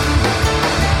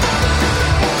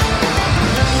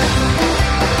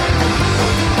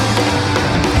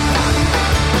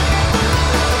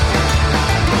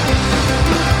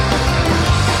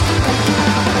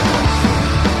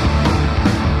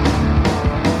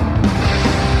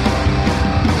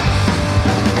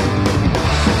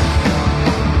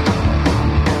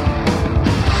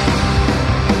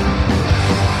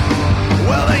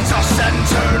 Well, they tossed and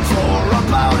turned for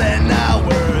about an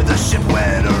hour. The ship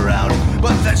went around,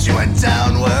 but then she went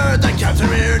downward. The captain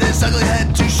reared his ugly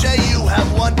head, "Touche, you have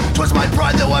won. 'Twas my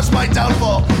pride that was my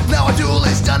downfall. Now our duel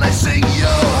is done. I sing yo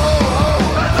ho ho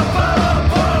at the battle of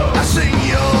bones. I sing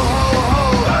yo ho ho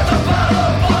at the battle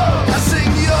of bones. I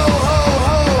sing yo ho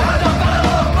ho at the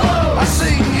battle of bones. I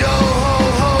sing yo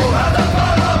ho ho at the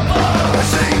battle of bones. I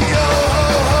sing yo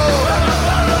ho ho at the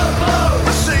battle of bones.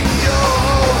 I sing yo ho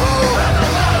ho at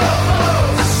the battle of bones.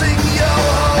 I sing yo ho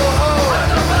ho at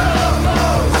the battle of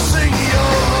bones. I sing yo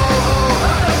ho ho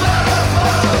at the battle of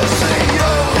bones. I sing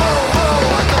yo ho ho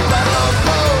at the battle of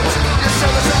bones. You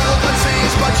sail the seven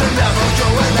seas, but you're never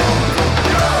going home.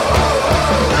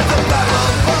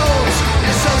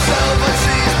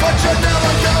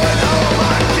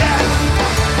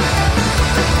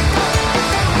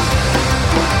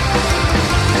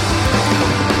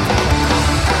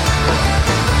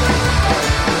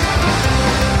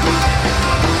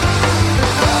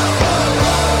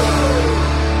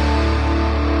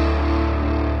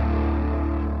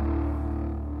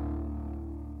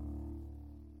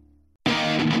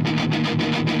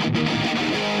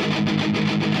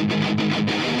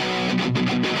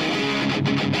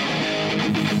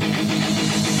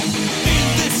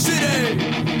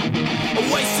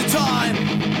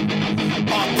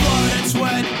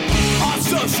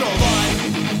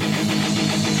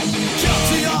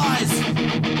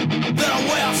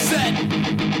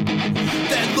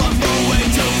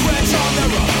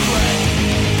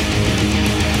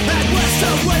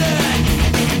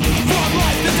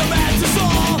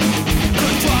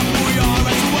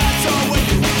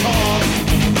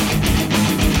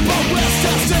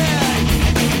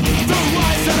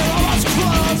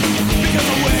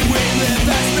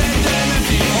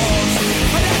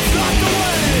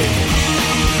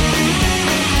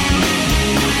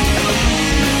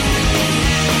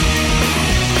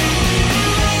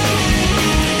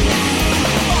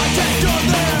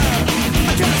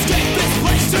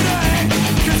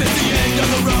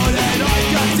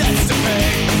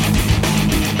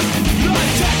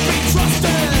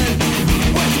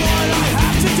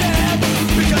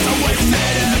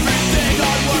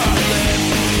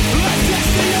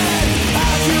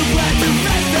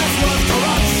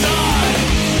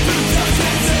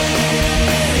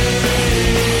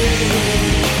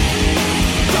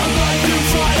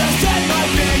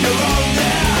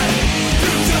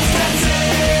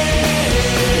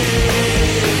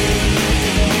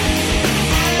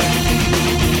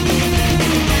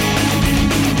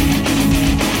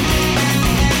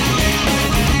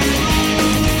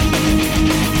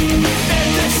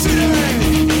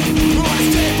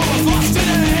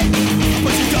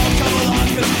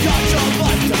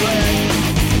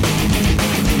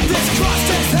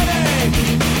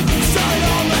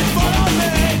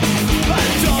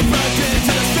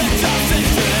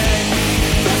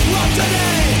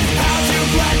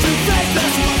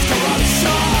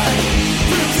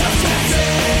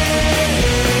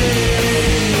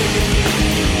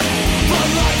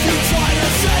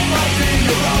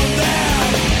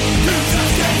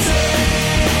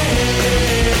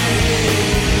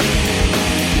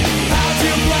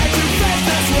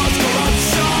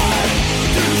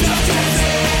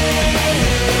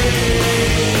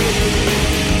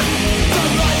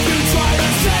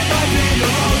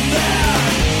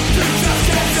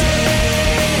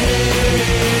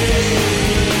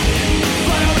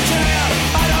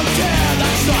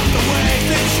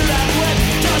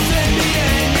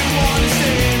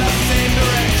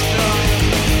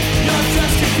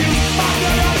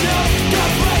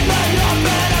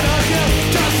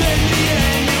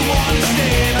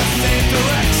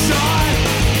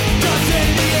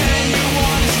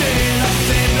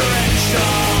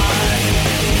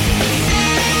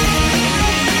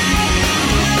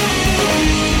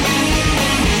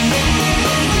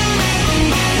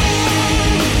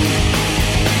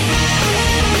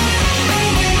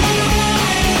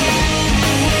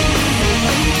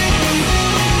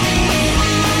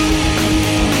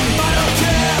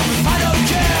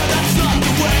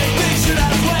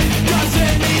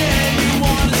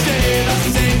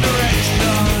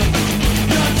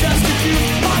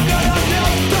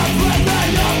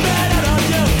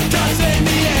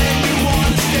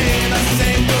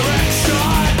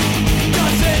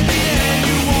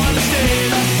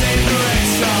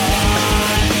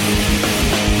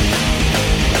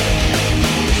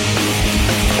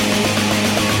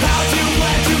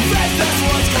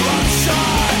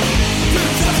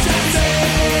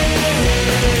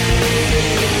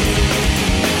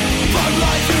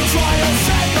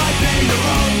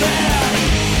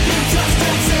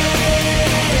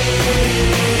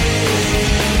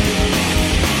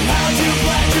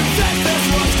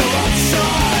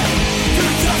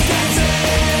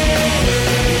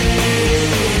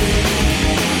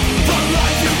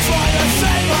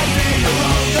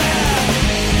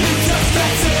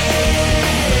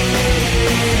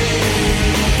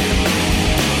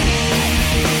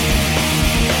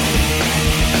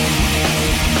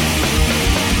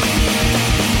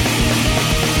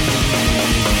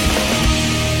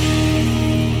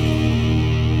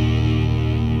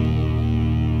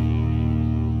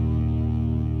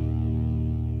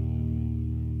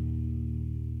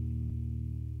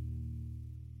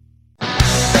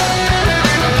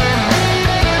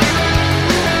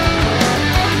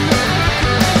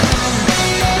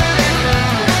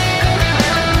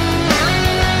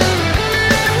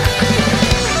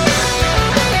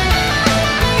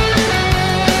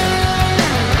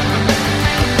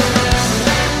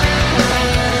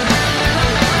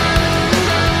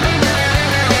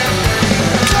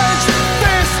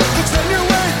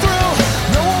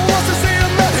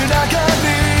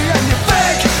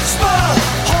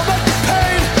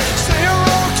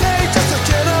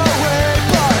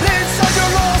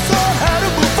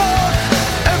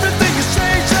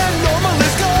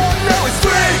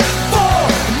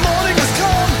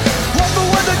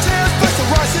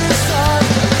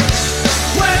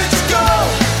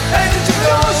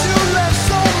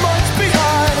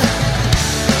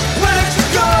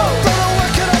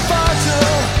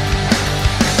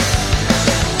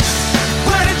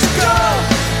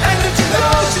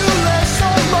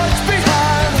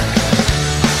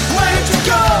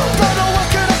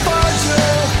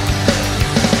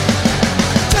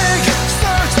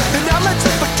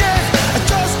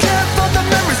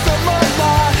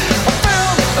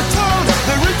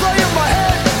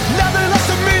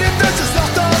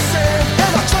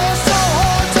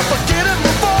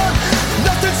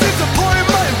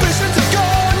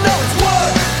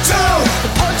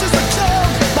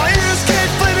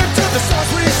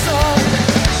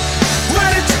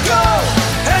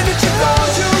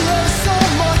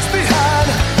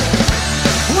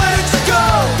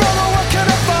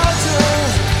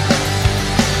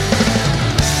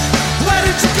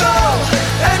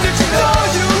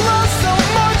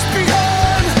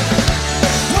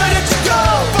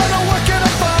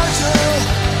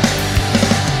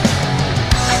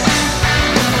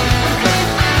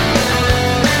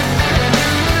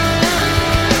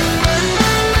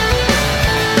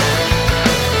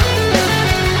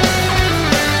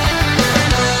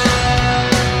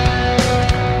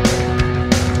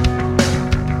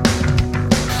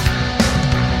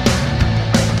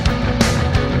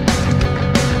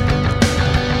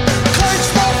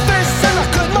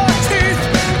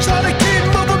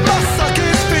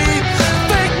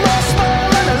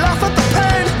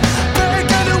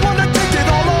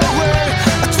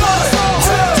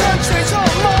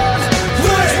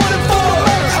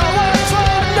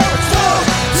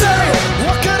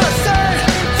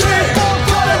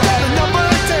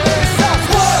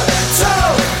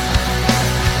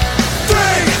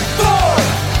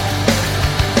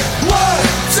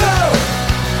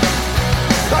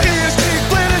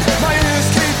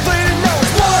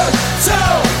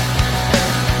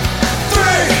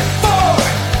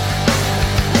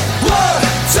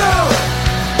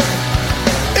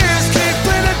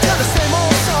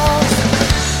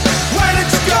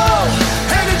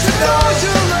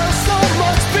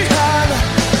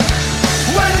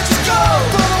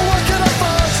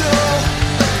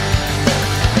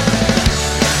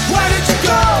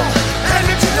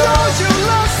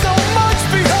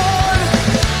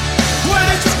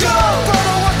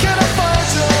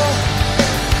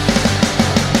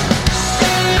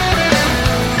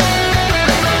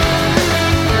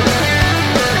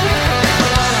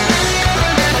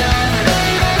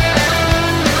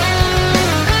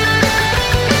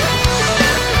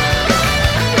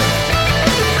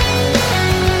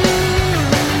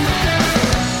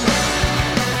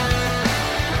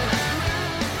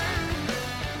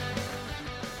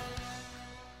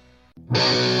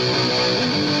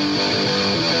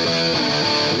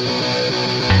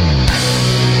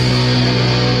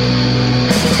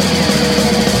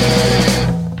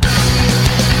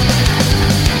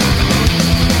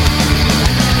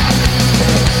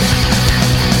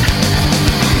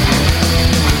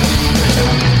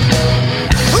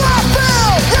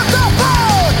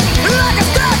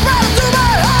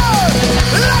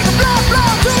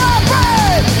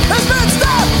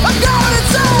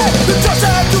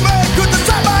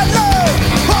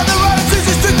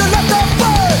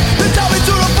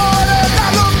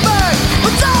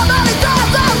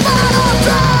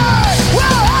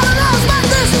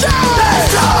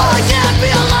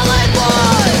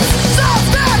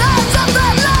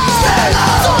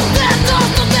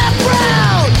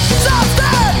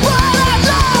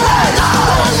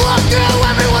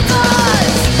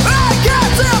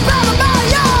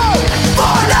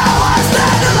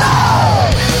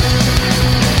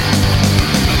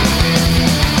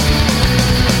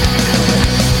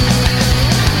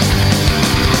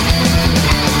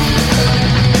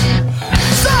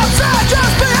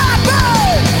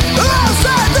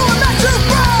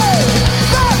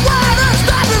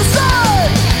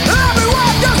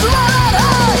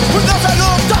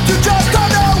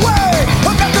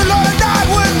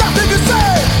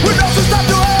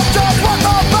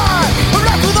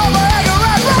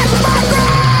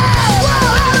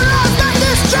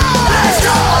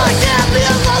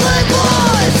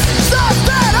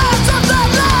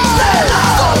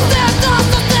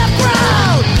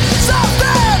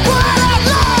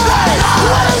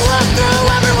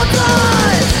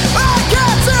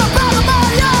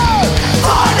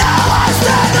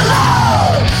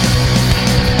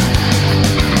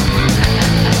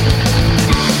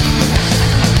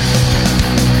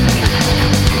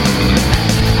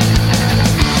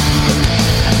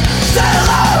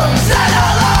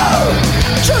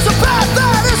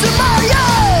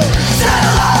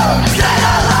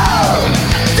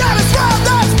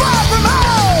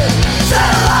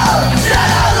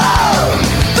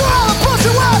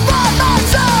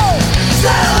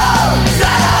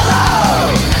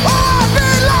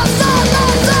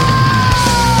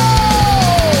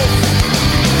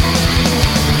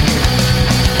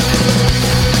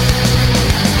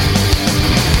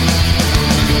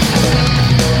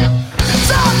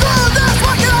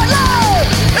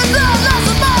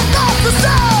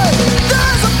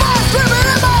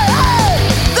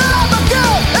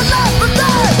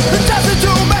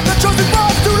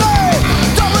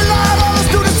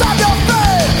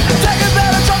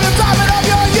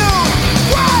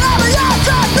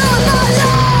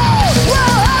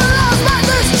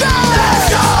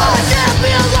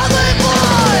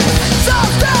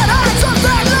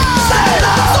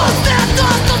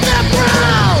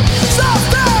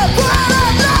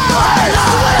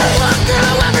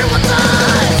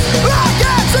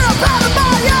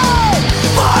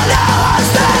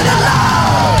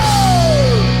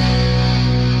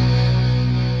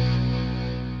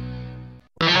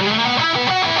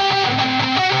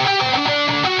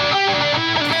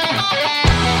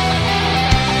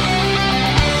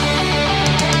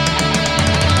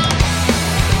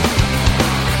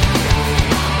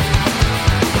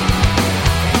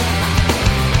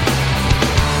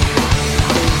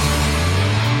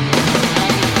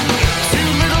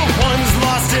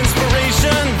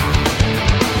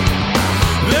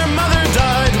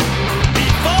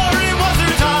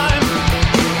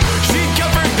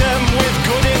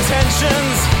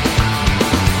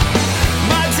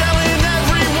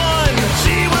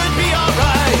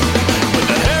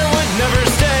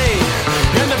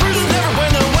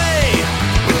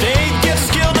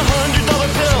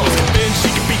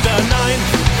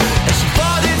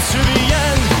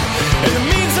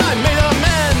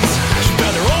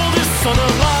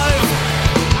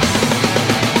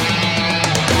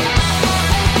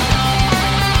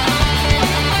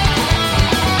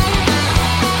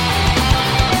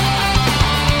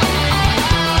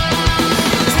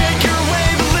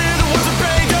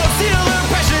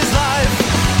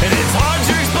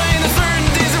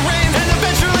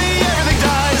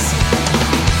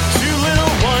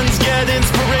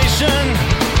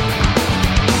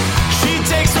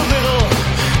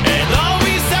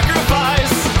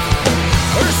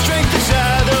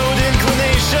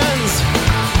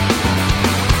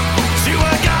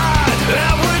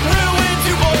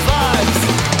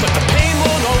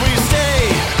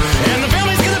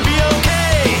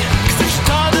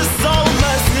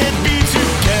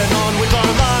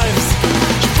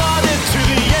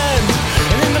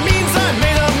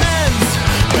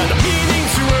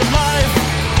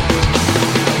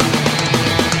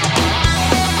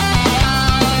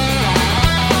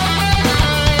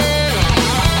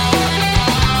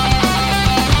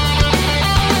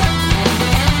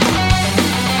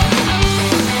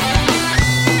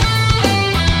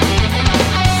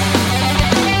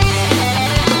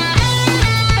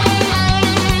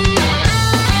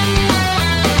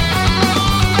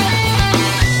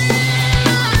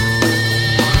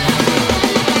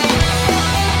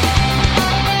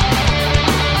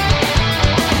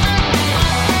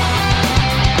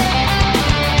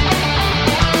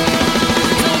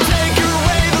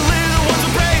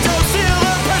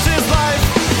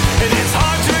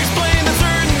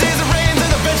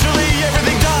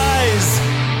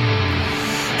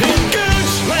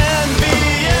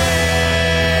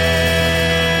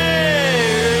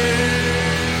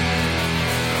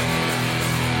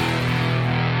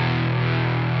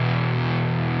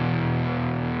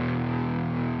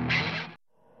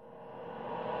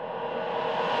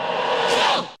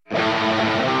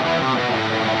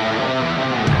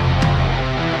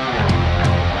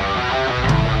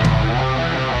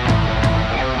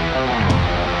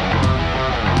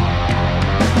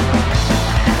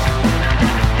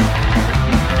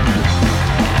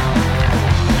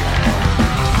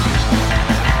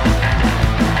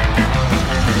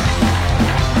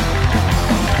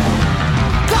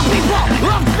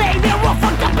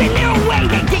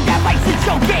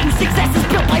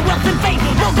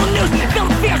 local news, filled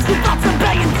with fear, scoop up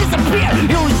rebellion, disappear.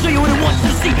 He only show you what he wants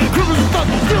to see. Criminals and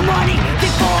thugs, steal money,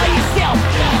 think for yourself.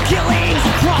 Killing's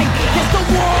a crime, there's no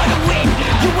war to win.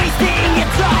 You're wasting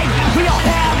your time. We all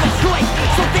have a choice,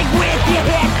 so think with your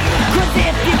head. Cause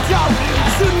if you don't,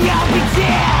 soon you'll be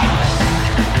dead.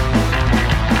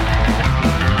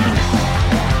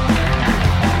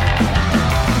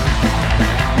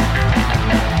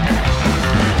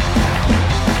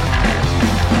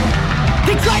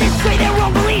 They try to say their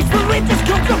own beliefs, but with this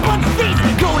comes a bunch of thieves.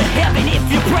 Go to heaven if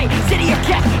you pray, city or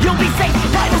cat, you'll be safe.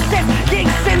 Bible says, King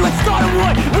sin, let's start a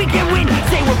war. We can win,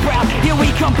 say we're proud, here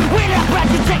we come. We're not proud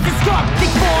to take the scar.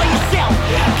 Think for yourself,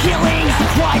 killing's a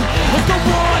crime. There's no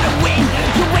war to win,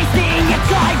 you're wasting your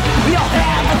time. We all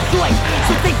have a choice,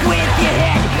 so think with your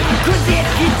head. Cause if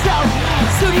you don't,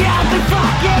 soon you'll be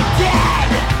fucking dead.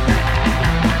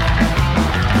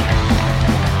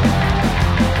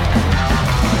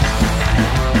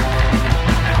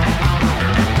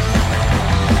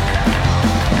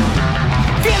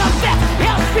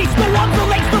 Streets, no arms, no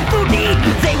legs, no food to eat.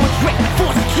 They were tricked,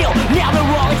 forced to kill. Now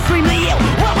they're all extremely ill.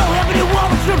 What will happen to all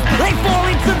the troops? They fall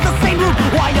into the same loop.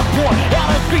 Wind up poor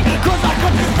out of the street, cause our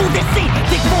country's full deceit.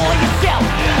 Think for yourself,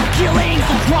 killing's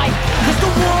a crime. There's no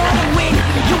war to win,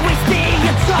 you're wasting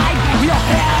your time. We all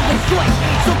have a choice,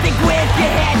 so think with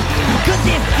your head. Cause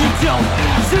if you don't,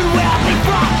 soon we'll be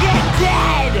fucking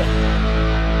dead.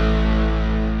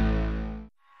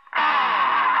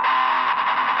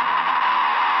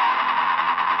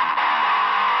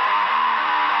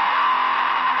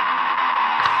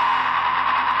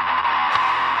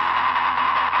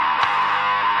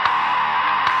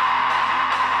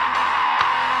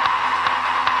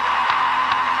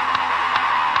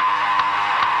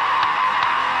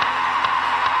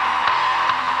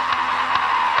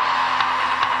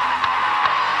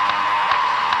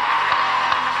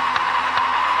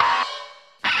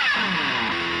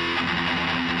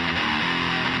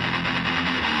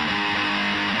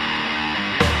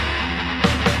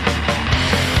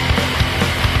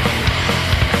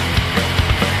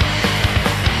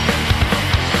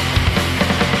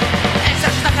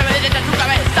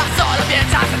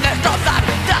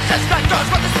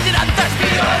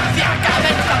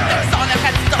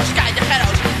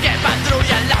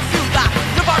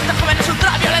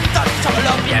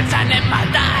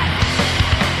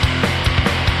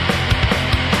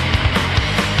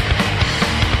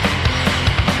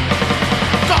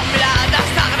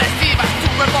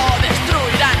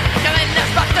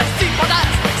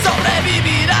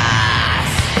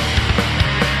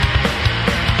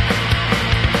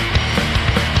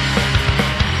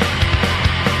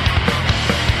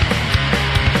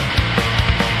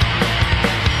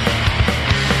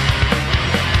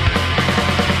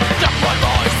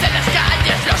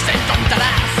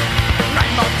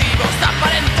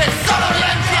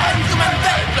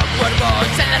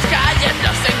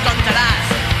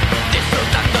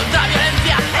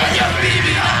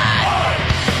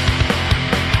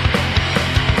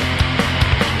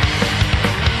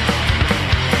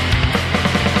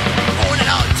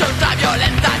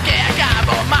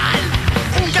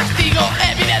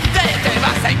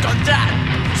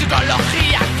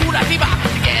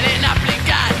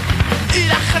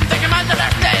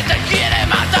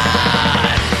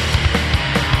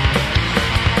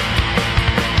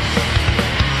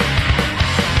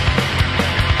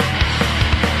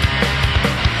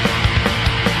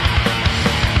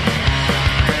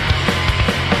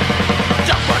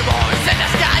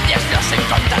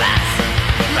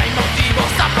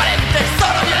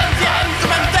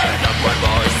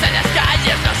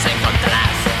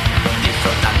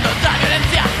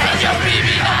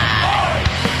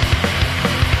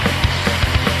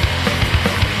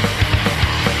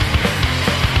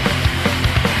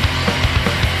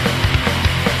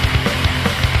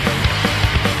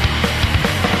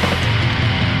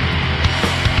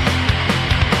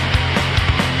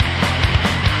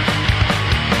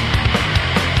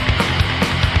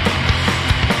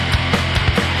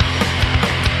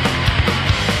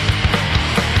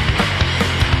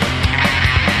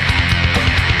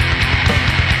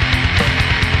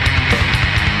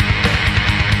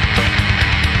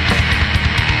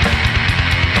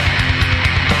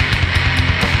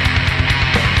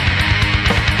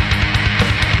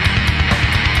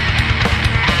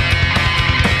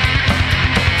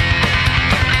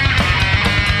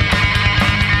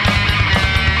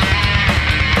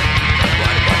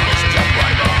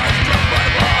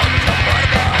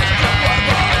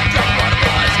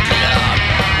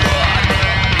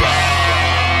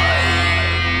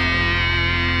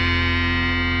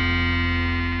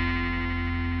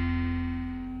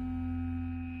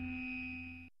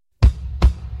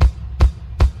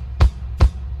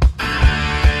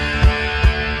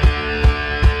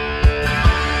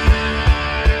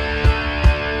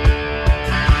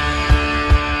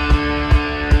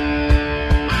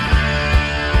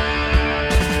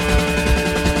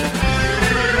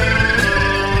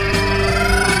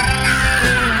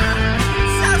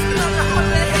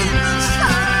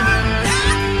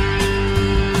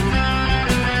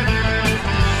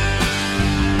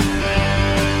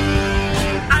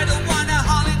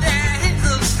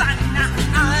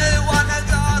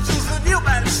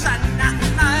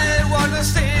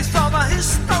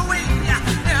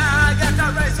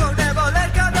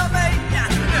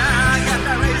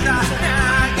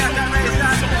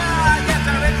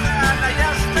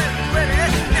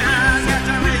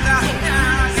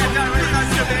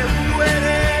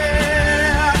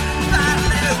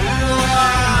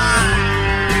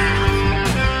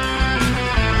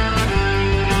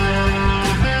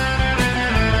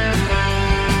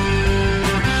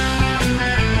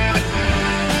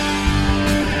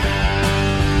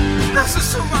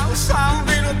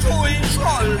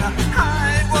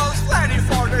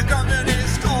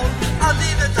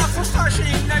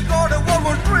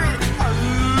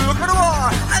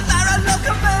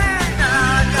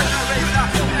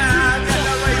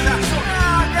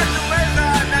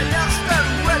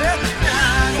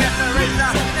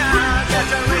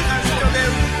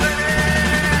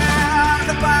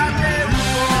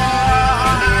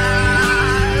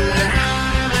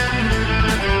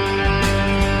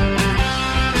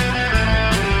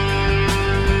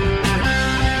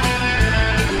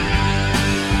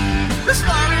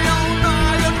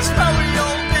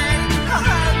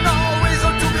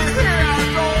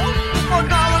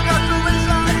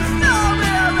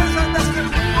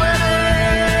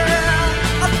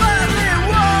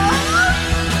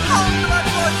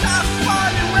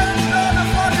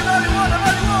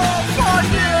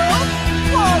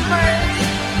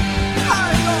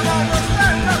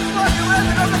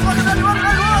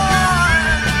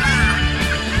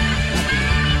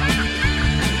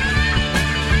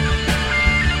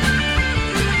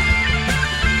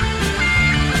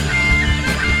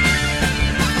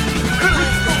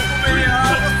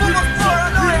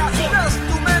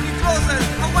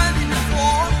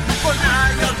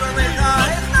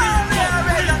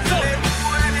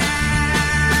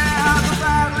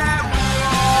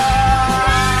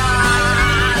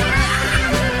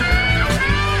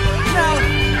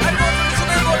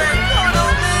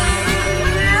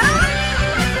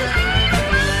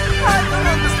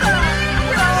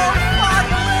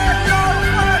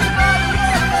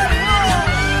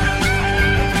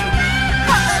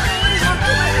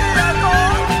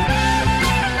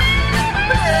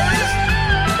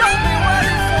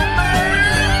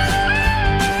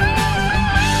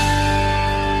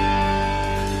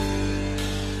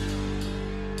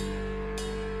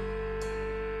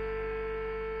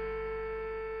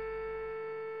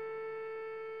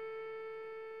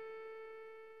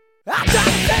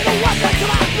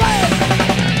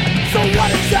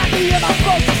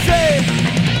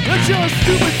 you're a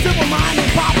stupid, simple-minded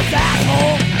papa's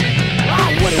asshole.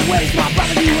 I wouldn't waste my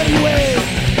breath on you anyway.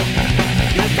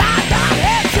 Cause I got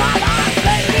heads on my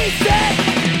baby sick.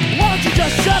 Why don't you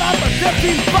just shut up for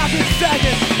 15 fucking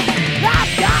seconds?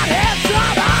 I've got heads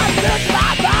on my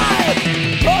mind.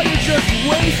 Oh, you're just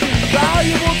wasting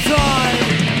valuable time.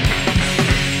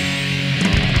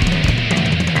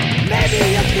 Maybe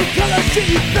it's because of shit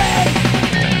you said,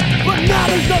 but now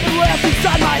there's nothing left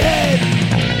inside my head.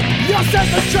 Your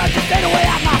senseless tries to fade away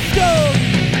at my stove.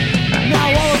 Now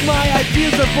all of my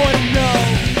ideas are void and no.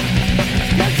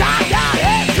 Cause I got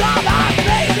heads on my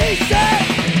baby sick.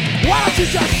 Why don't you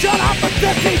just shut up for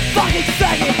 15 fucking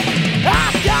seconds?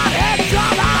 I've got heads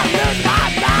on my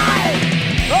mind.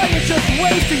 Oh, you're just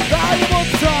wasting valuable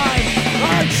time,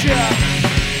 aren't you?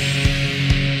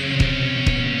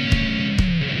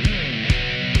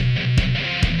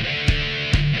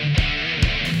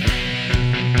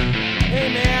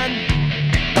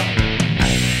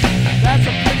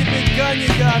 You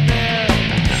got there.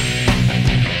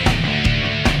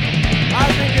 I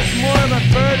think it's more of a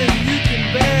burden you can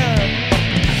bear.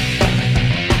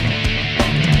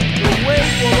 The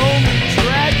weight will only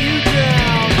drag you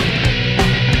down,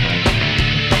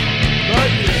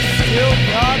 but you still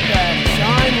got that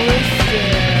timeless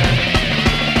stare.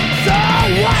 So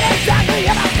what exactly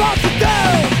am I supposed to do?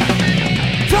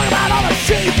 Talk about all the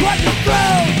shit you put me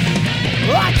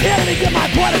through. I can't even get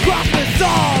my point across in this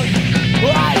song.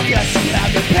 I guess you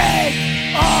have to pay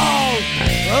all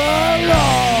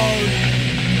alone.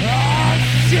 Oh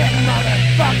shit,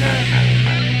 motherfucker.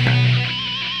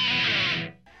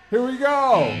 Here we go.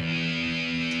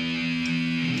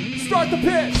 Start the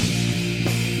pitch.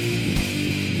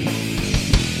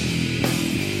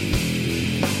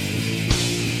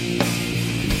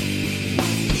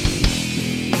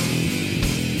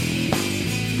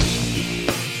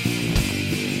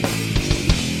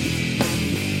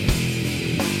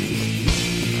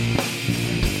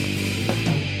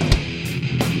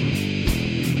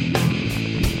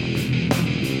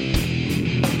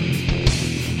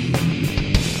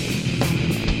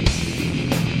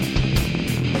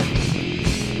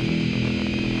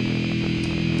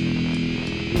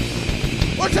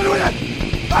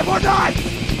 I'm more die!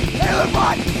 Hey, look,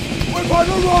 man! We're going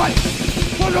to run!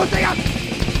 We're losing us!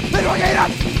 They don't hate us!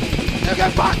 You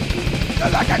get fucked! You're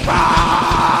like a crowd!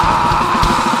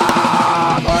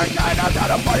 We're kind of out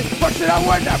of party! But shit, I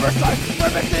would never start! We're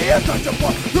missing you such a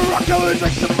bore! You're a killer,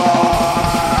 drink some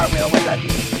more! We'll win it!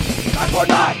 I'm more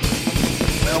die!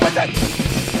 We'll win it!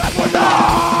 I'm more die!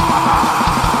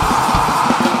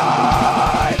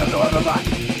 I'm doing my back!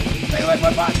 Stay away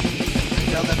from back!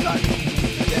 Kill the sun!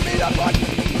 Give me that one!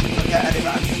 Any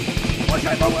man, what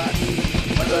type of work?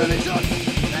 What religion?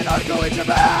 And I'll go into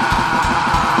bed.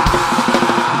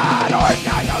 Or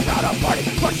nine out at a party.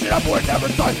 Push it up, we're never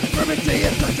done. Fermenting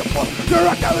is such a bore. You're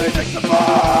a killer, drink some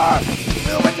more.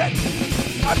 We'll win it.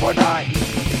 I'm for nine.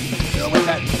 We'll win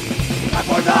it. I'm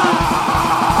for nine.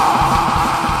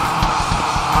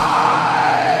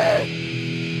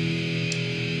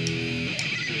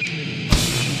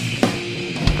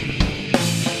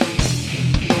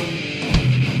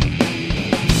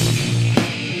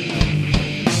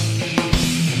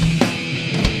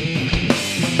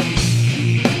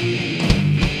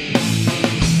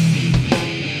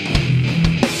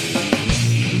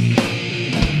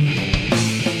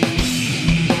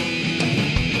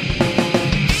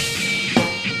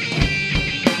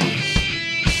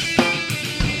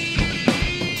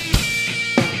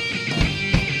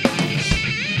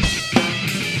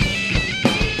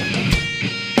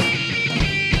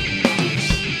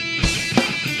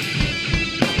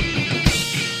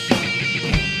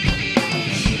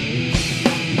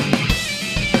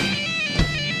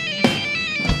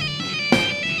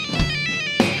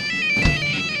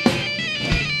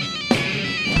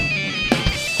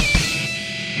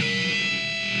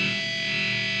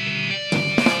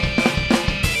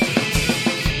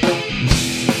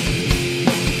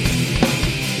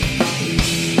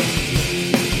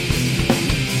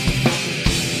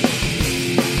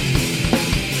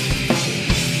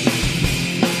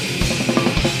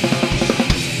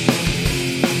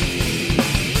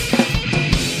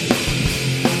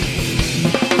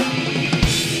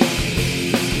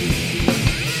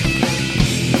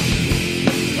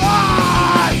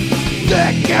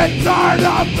 and tired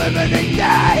of living in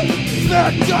day.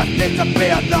 There just needs to be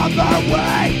another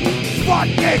way.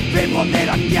 Fucking people need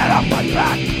to get off my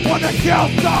track. Wanna kill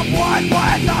someone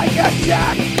when I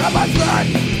attack. I'm a threat,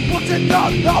 but you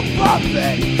don't know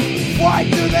nothing. Why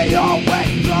do they always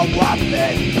throw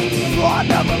weapons? God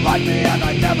never liked me and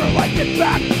I never liked it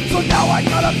back. So now I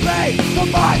gotta pay for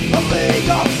my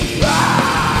illegal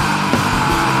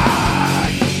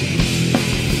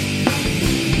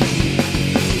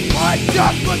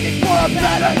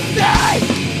better day.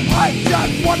 I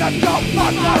just wanna go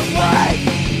on my way.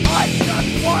 I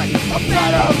just want a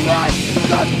better life.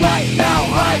 Cause right now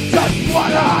I just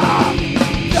wanna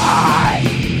die.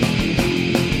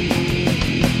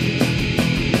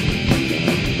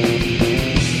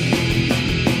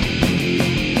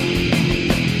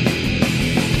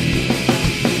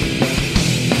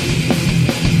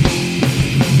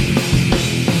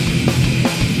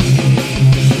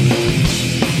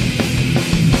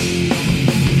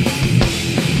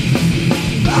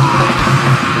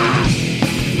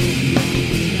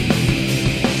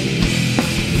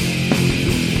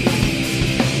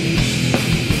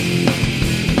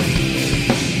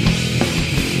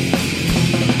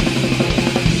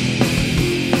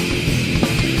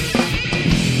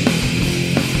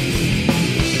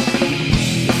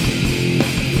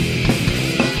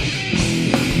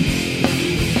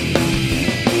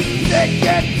 Sick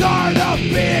and tired of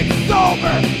being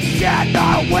sober. Can I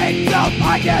wake up?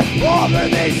 I get all of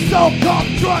these so-called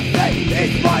drugs. They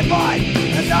ease my mind,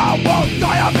 and I won't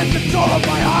die. I'm in control of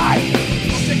my eyes.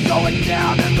 Something going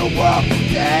down in the world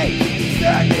today.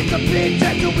 There needs to be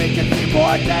change so we can see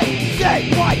more day. Day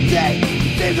by day,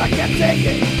 seems I can't take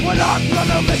it. When I'm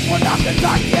gonna live for nothing,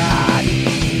 I can't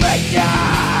make it.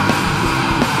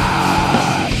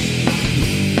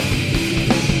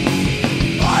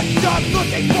 I'm just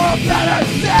looking for a better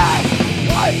day.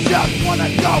 I just wanna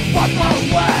go on my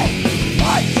way.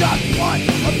 I just want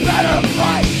a better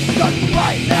life. Cause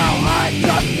right now I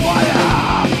just wanna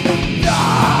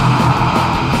die.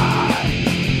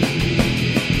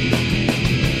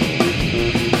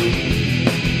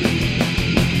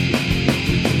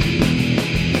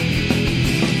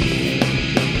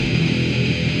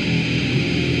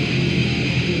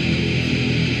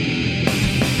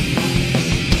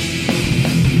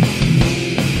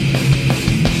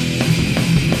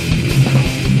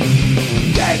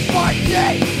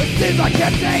 It seems I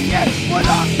can't take it, but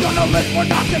I'm gonna live for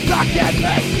nothing, I can't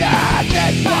make it.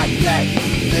 Day by day,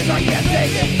 it seems I can't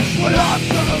take it, but I'm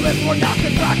gonna live for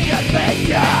nothing, I can't make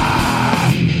it.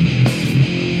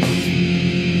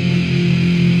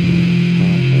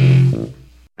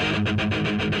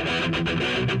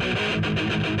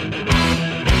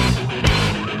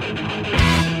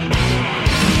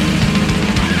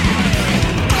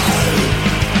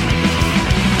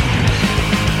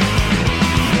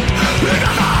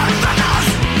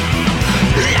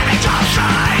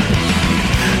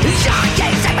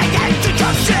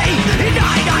 See, and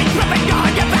I, prepared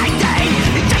on the back day.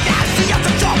 It's a nasty of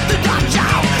the top.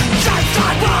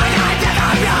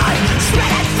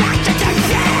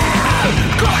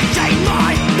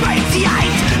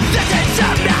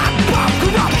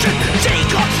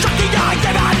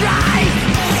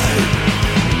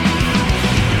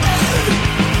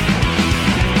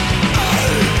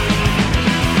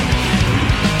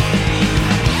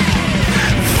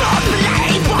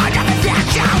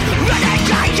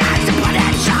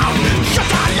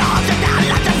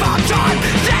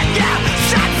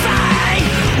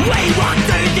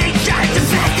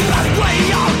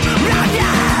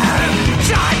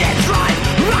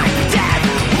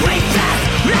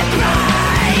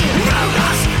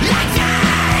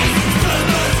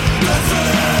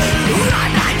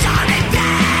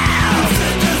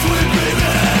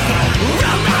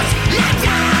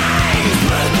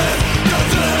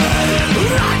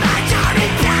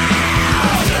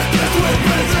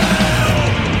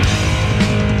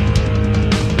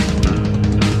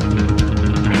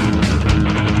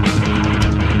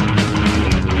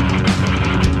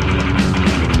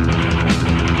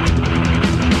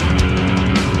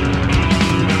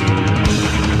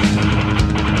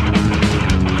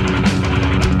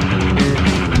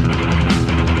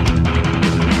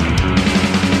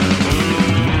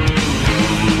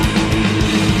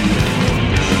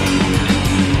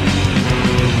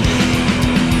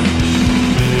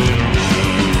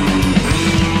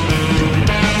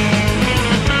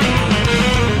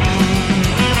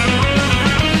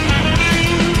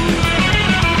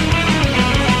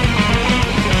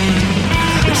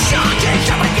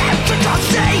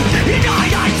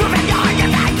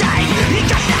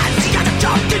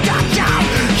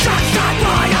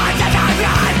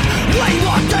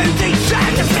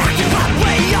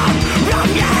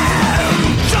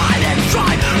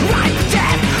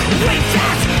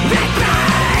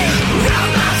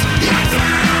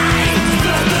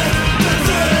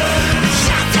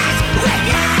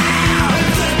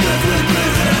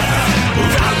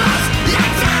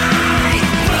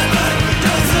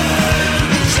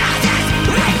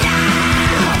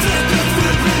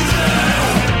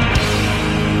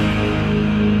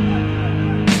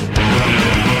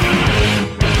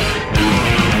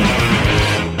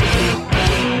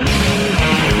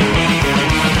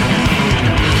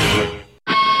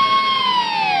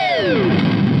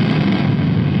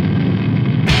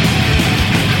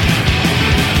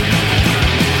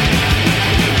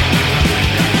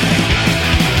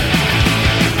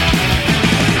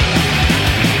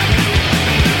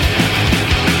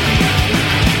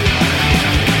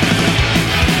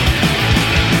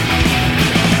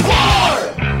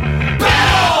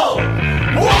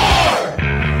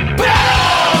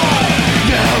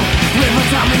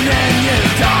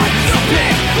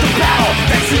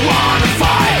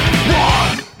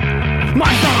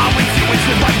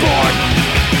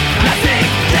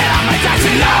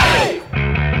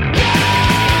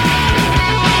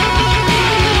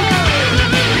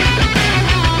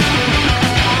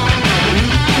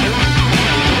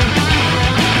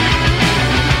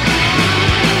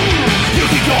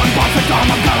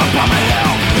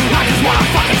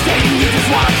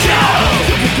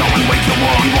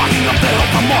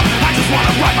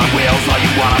 wanna ride my wheels, all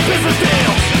you want are business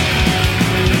deals.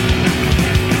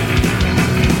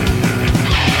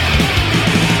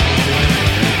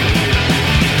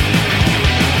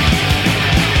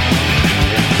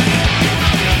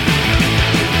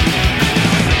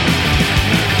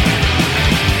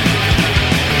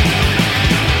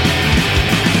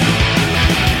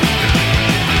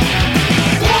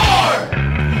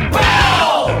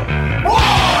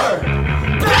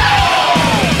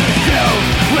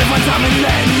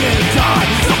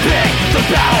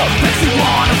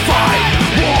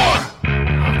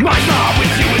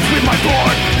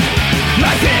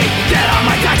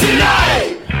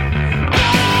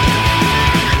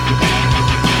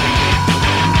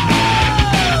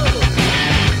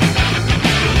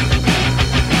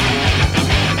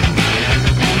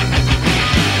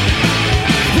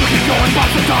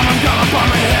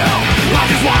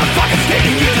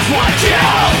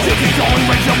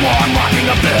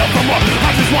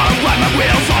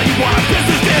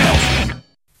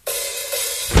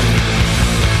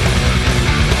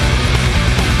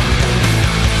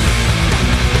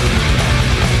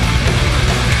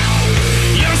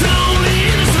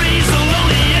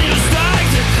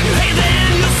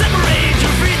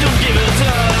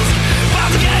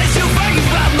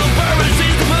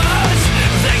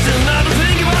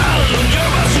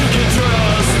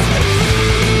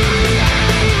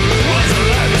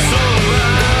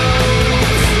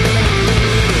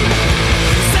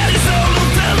 Satisfied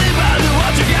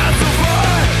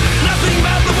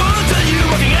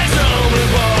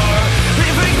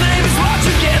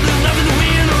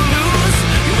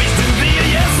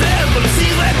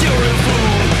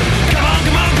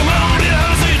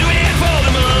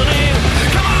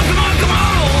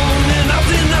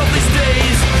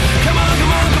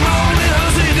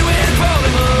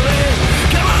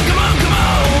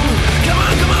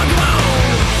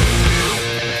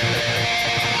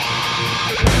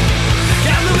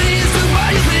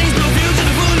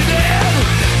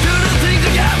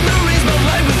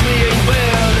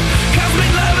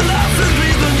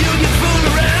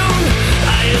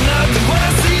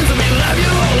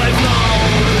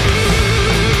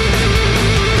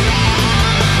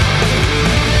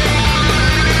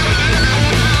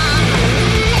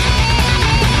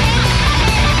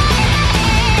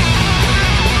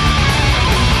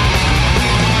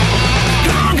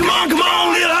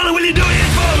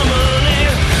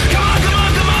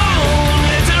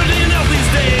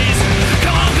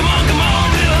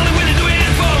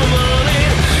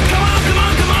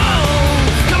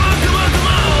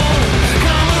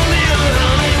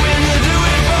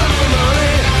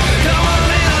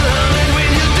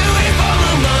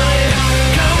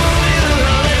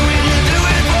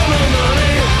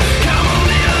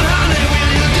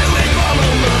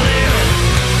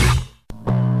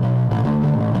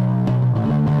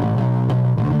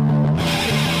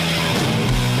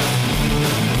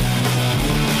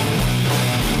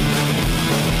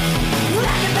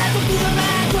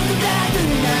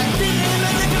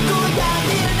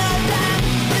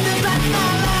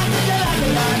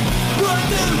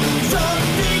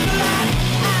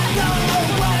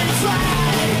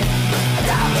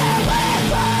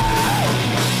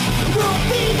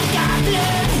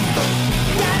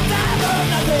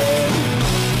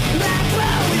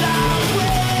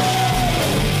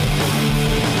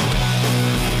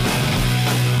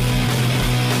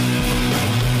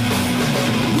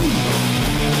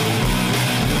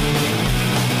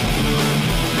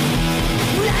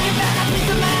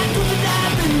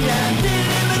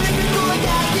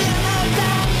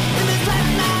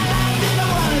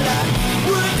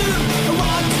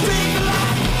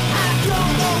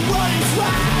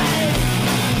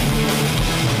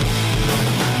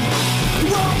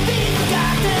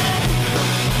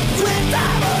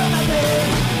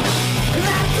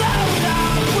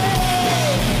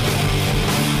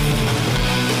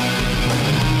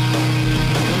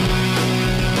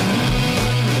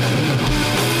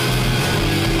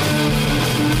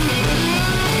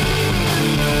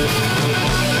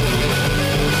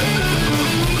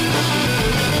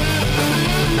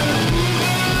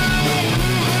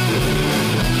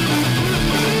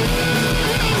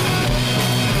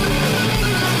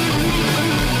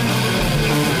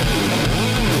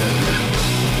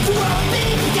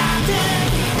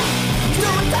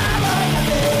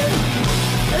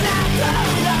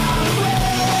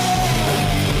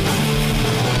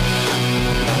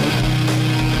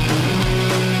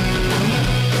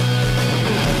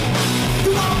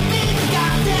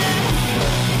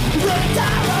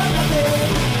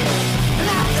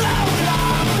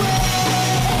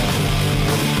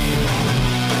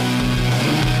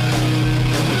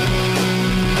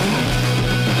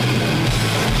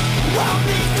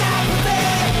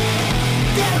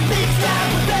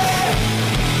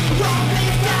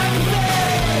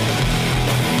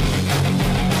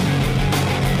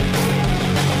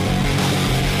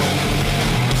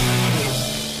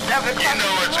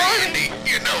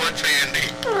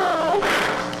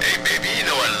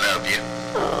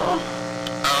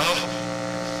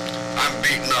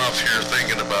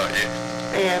about you.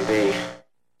 A and B.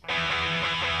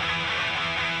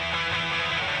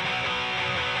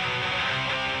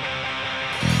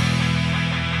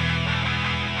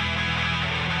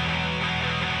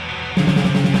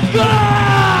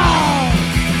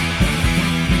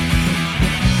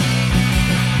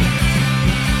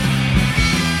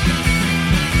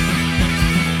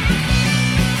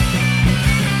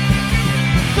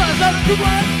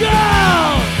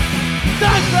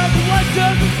 Time for everyone to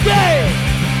escape.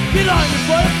 Get on your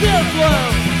foot and feel slow.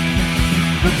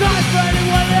 No time for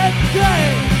anyone to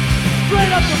entertain.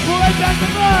 Straight up the pool right back to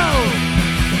low.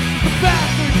 The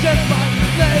bastard just by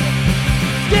mistake.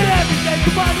 Get everything,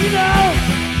 come on, you know.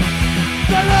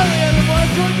 Start early and the one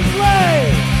towards the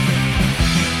slave.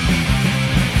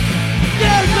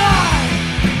 Dare die.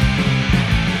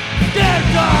 Dare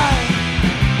die.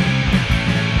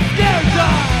 Dare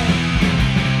die.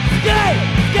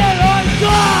 Get on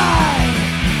time!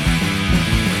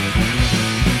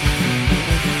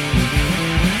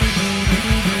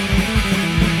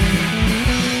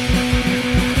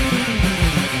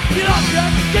 Get off your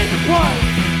ass and get the point!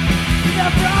 Get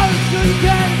out for hours till you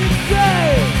can't even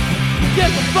stay!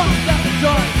 Get the fuck out the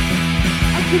joint!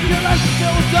 I keep your life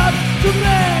until it's up to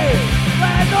me! But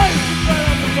I know you should run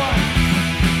on the line!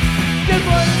 Get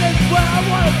more than this where I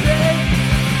wanna be!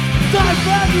 Time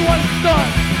for everyone to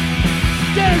start!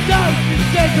 Dare die if you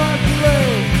stay on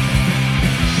through.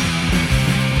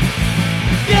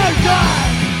 Dare die.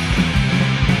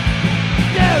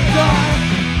 Dare die.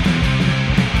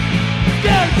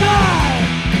 Dare die.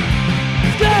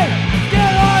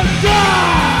 Get on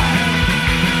die.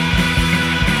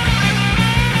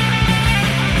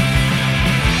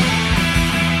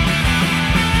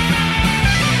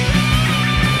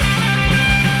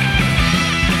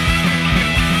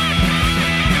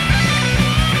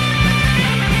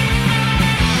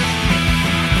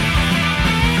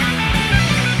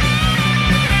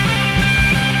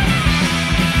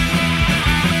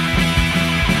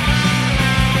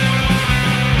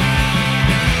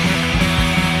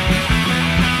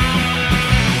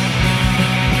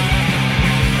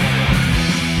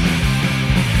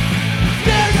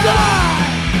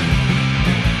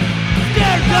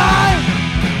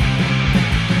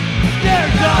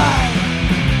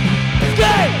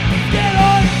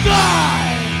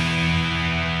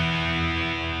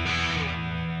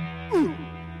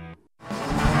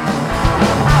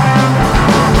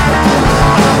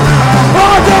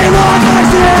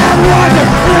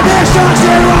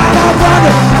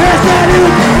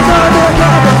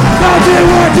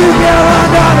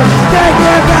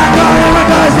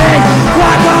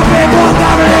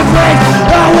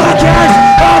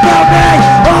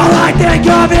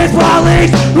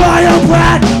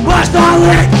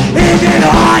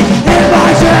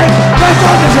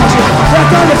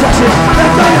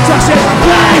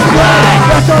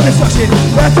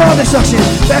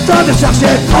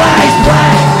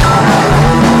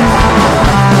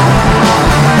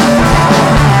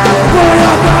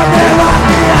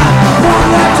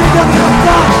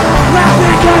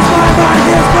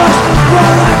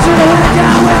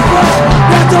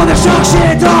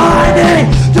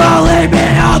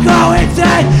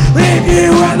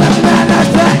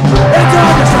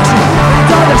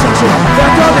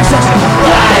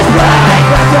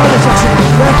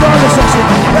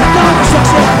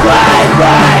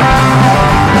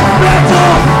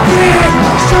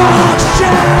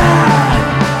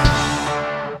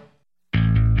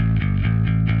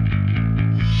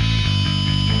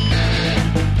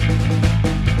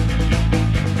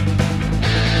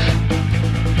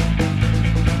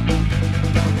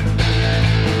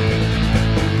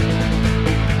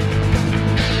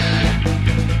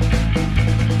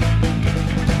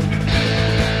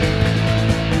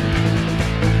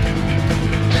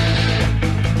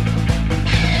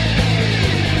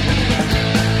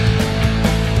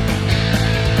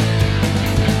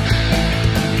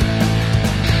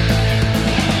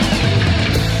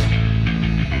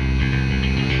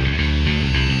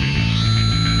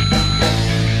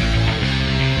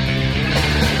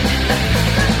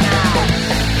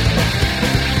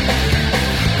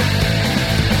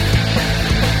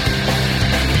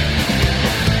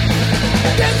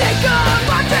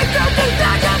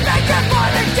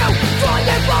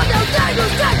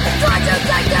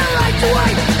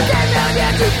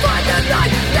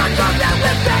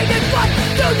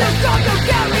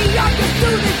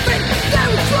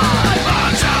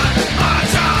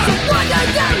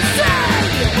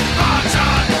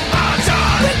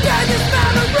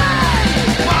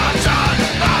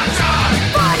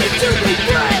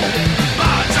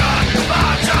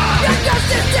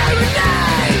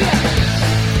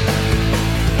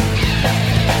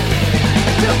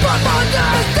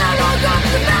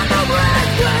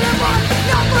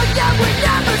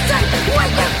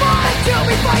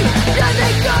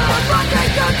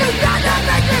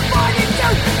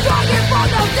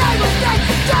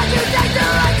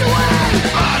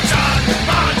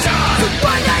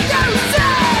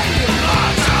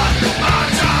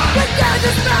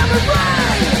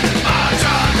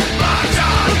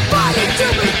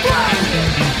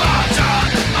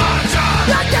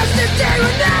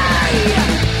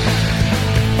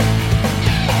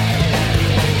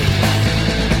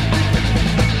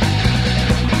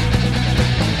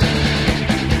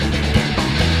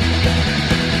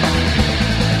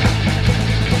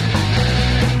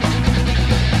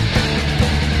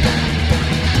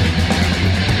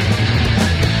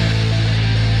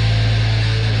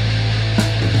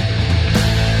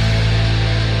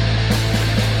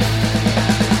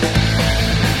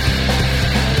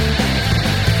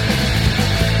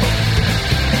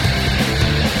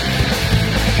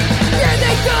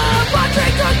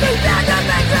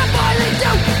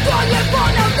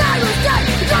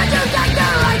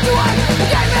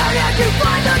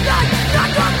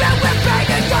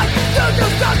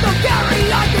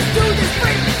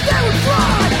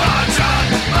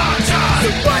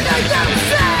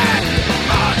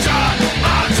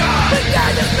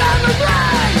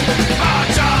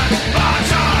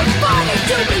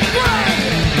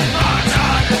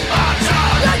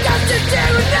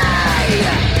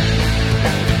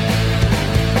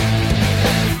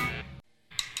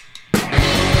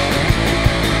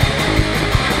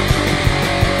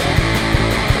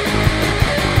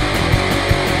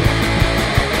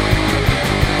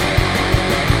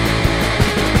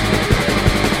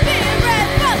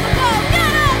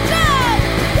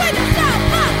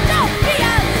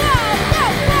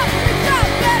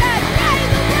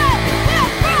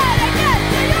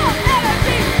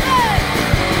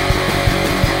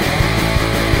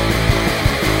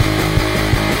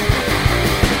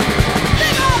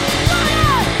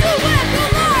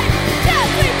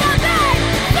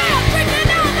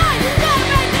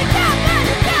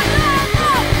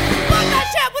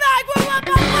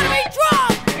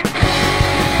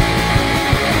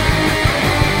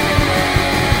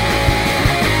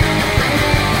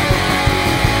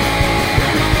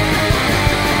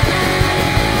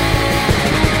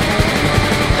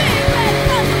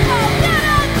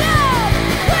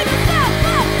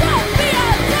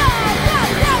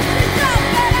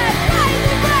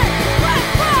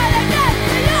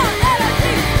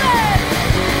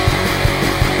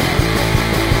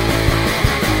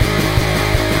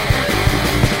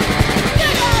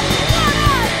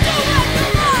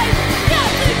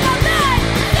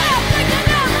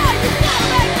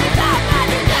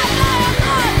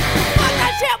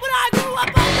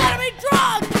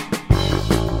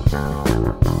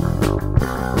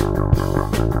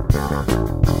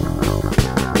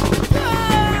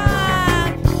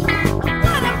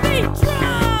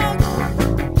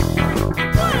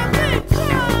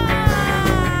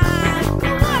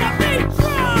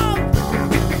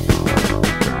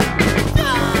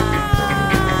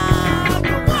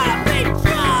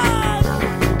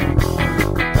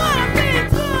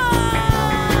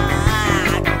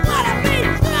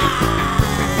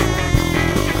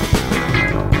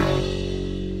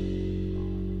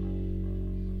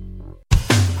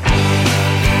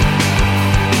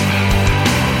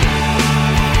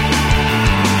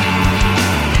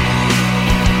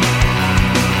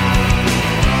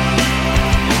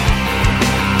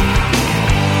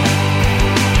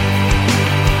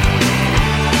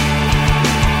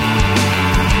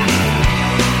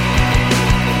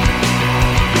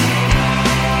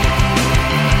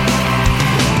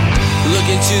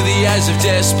 into the eyes of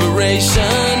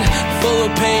desperation, full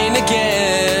of pain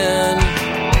again,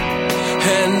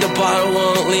 and the bottle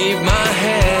won't leave my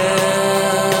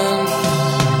hand.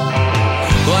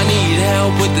 Well, I need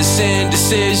help with this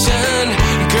indecision,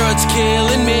 girl, it's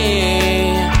killing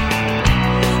me,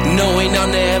 knowing I'll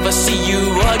never see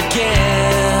you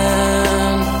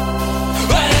again.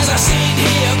 But as I sit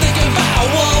here thinking about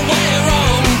what went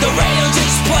wrong, the radio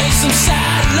just plays some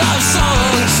sad love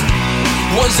songs.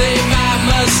 Was it my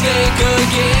mistake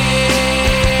again?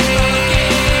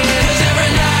 'Cause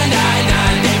every night,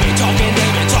 they be talking,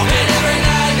 every night,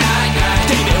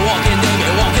 they be walking,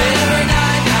 every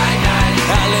night,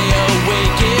 I lay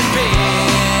awake in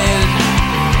bed.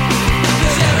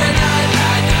 'Cause every night,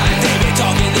 they be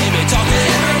talking,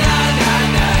 every night,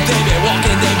 they be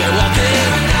walking,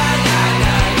 every night,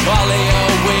 I lay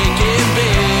awake in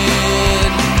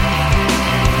bed.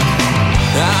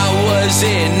 I was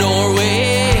in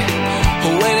Norway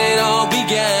when it all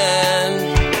began,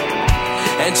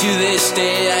 and to this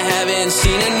day I haven't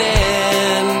seen an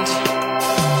end.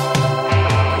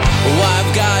 Oh,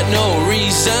 I've got no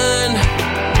reason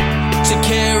to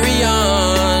carry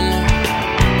on,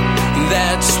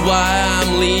 that's why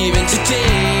I'm leaving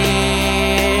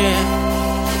today.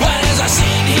 But as I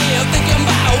sit here thinking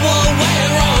about what went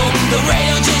wrong, the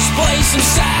radio just plays some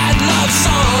sad love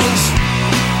songs.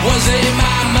 Was it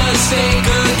my mistake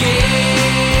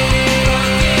again?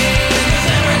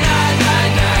 Every night,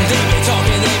 they be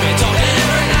talking, every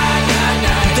night,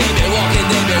 they be walking,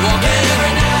 every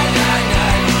night,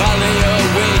 I lay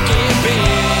awake in bed.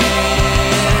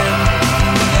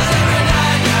 Every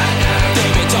night, they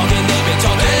be talking, every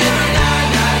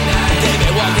night, they be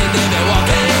walking,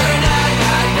 every night,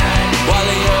 I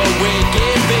lay awake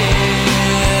in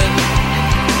bed.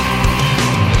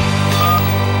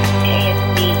 Hey, it's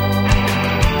me.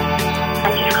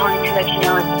 I'm just calling to let you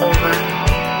know it's over.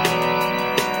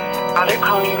 They're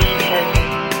calling me because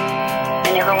I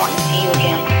never want to see you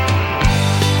again.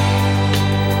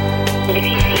 And if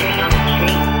you see me on the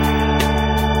street,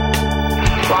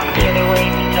 walk the other way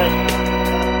because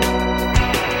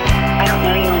I don't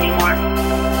know you anymore.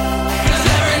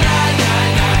 Every night,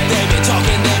 they be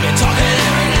talking, every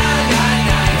night,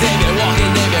 they be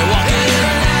walking, every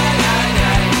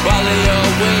night, while they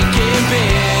awake in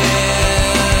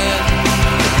bed.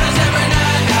 'Cause every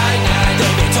night,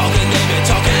 they be talking,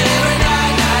 every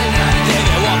night, they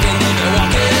be walking,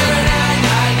 every night,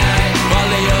 while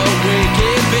they awake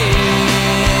in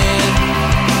bed.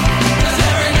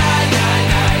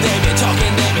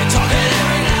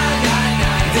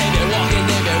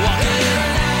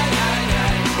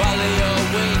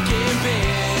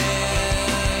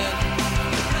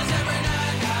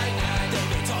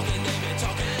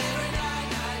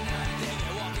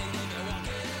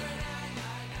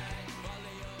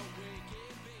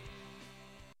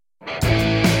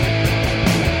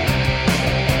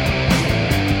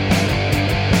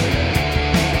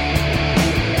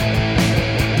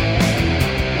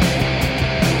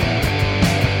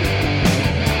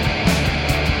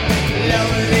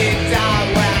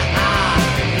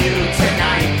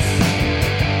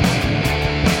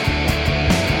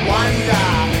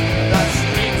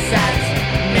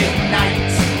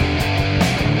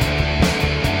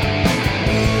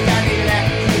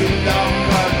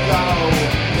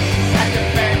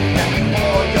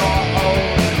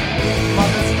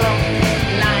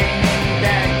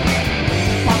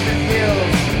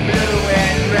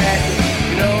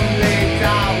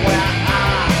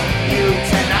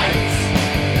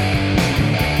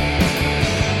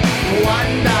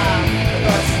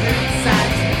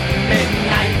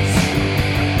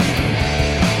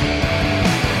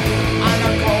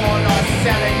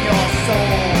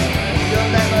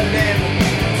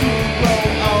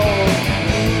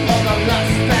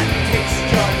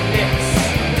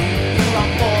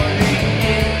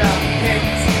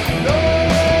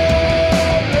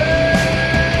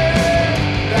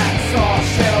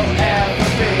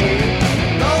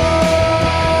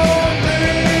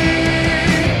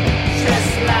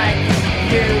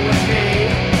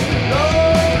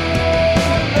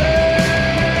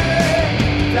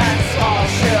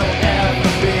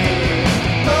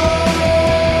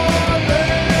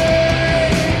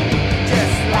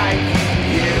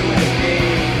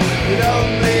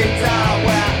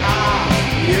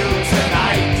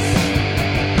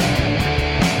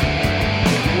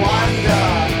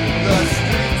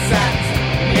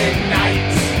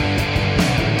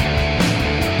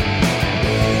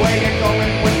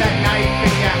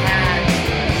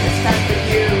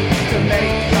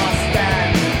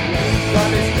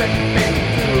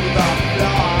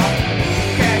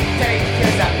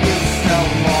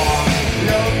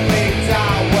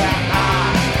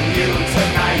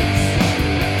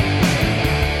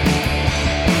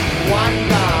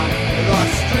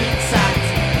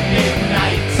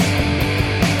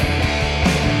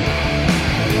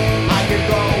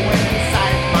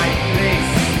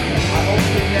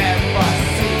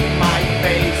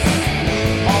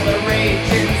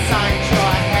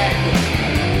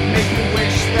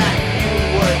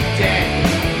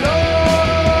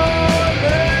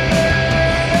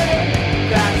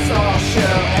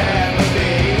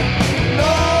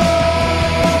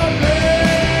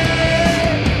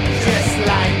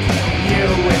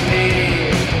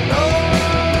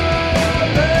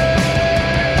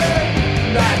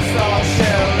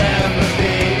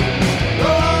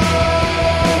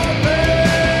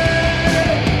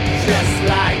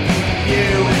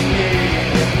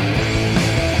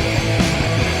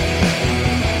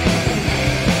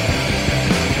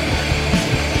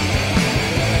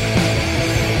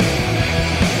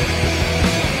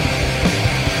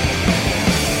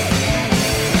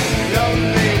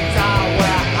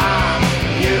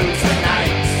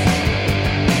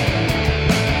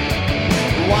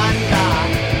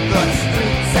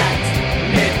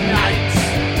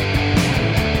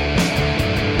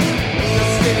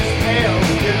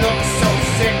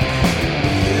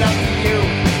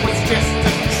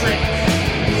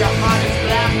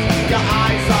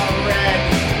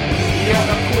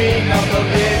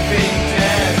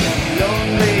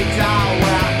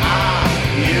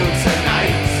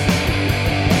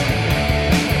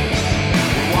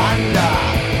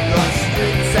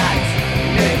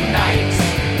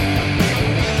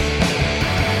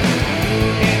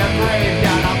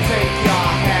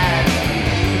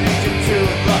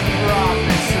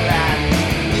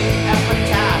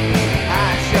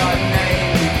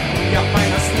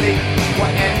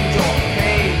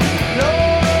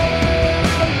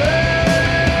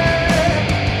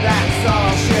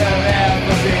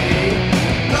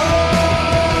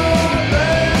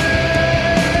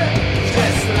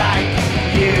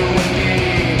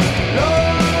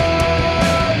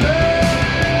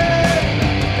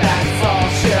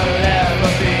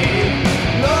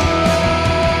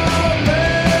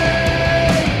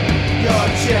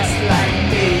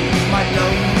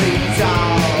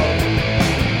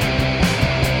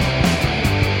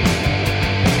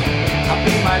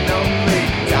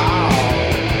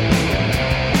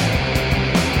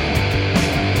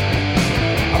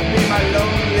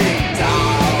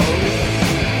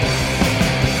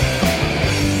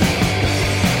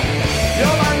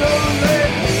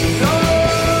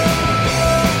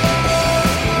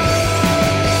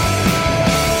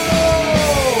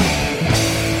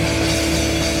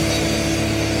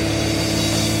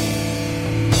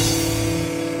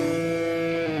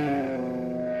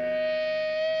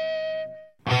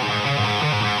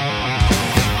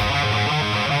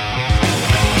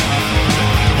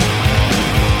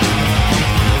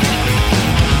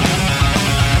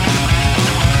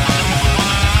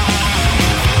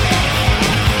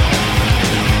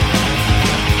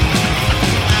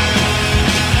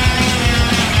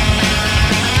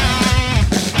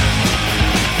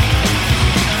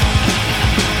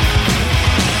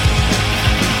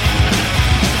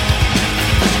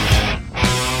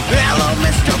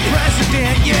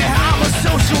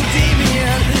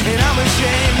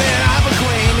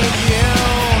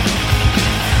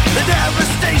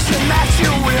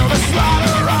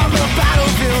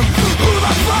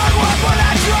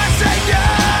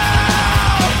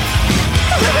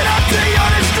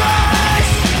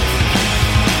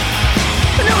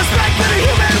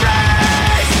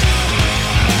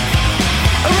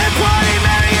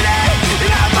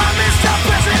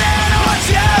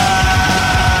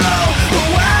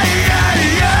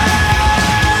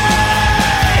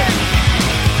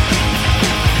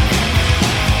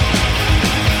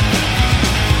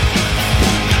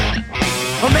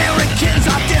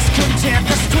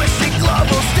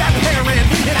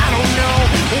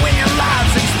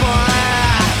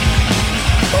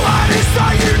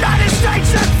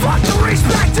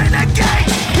 chain and gate.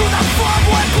 Who the fuck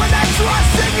would put that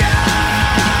trust in you?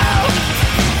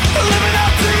 Living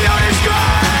up to your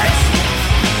disgrace.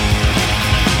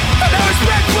 No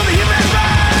respect for the human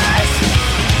race.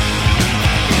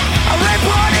 A rape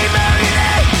party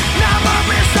marionette. Now my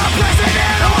Mr.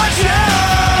 President, I want you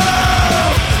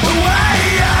away,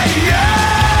 yeah.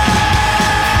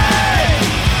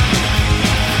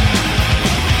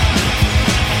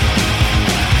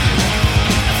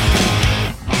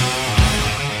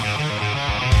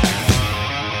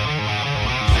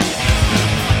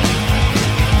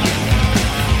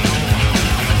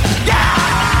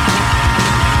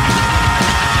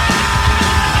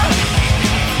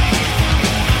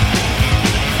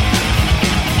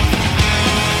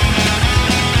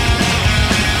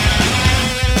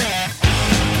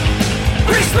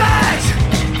 Respect!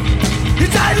 Your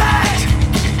dialect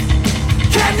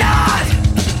cannot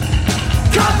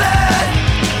come in.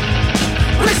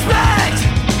 Respect!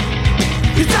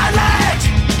 Your dialect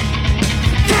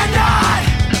cannot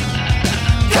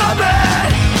come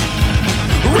in.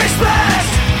 Respect!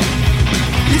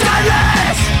 Your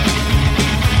dialect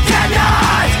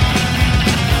cannot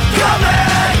come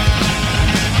in.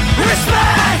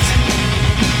 Respect!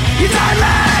 Your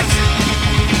dialect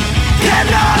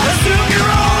cannot assume your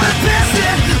own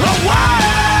opinion away.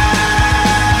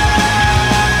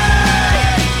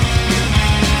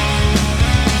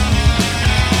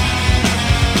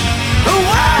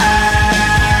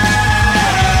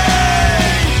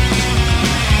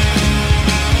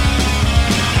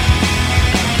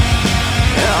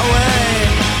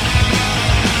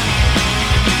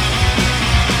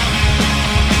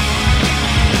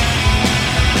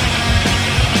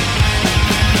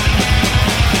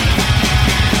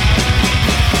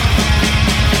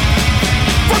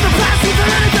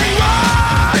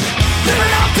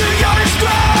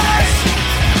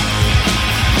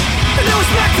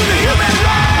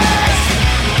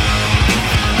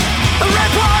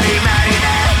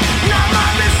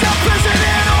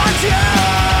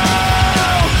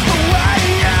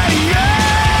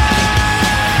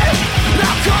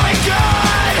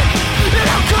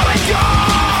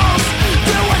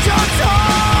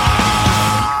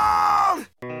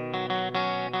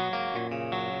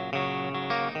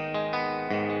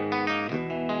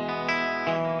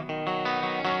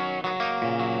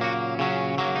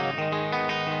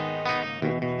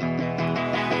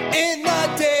 In the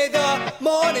day the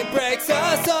morning breaks,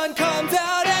 the sun comes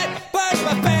out and burns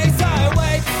my face. I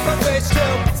wake, but wish to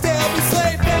still be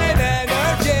sleeping.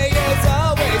 Energy is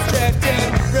always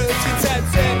drifting. Routine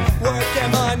sets in,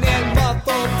 working money,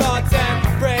 muffled thoughts and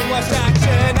brainwashed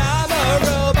action. I'm a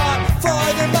robot for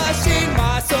the machine.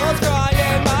 My soul's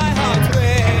crying, my heart's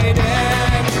bleeding.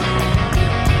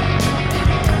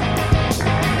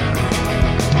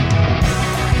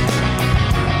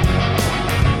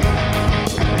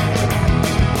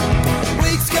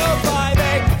 Weeks go by,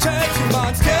 they turn to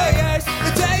months, 2 years. The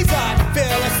days I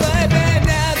feel like slipping,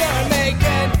 never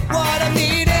making what I'm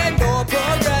needing, nor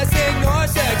progressing nor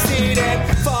succeeding.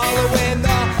 Following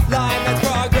the line that's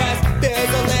progress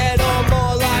feels a little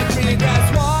more like regress.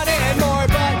 Wanting more,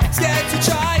 but scared to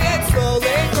try it.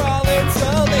 Slowly crawling,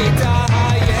 slowly dying.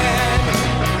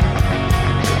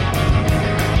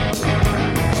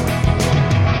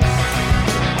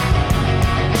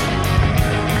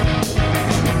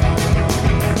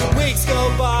 Weeks go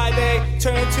by, they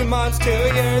turn to months, 2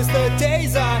 years. The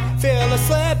days I feel a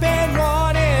slipping,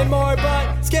 wanting more,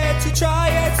 but scared to try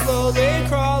it. Slowly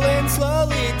crawling,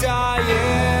 slowly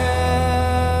dying.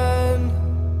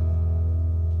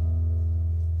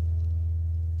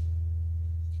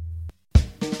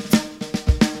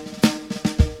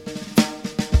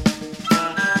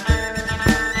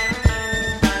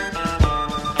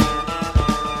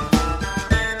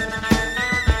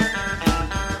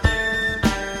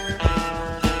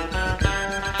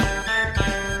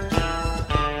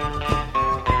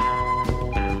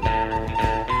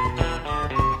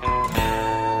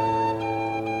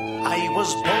 I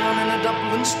was born in a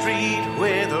Dublin street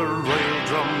where the royal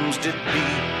drums did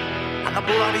beat, and the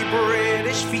bloody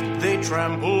British feet they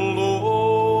trampled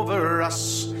over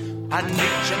us. And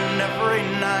each and every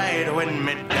night when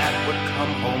my dad would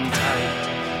come home tight,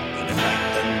 he'd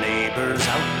invite the neighbors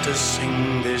out to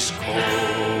sing this chorus.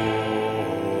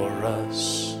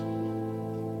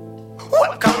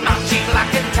 Welcome, Nazi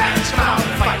black and tans, come out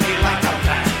and fight me like a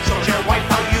man. Show your wife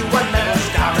how you were never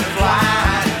down in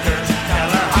Flanders. Tell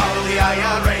her how the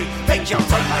IRA paint your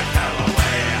front like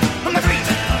Galloway, and the Greens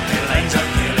and the lanes are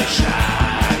really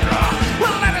Shagra.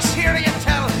 Well, let us hear you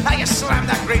tell how you slammed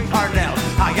that great Parnell,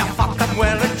 how you fought them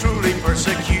well and truly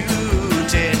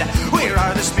persecuted. Where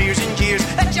are the spears and jeers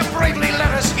that you bravely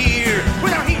let us hear?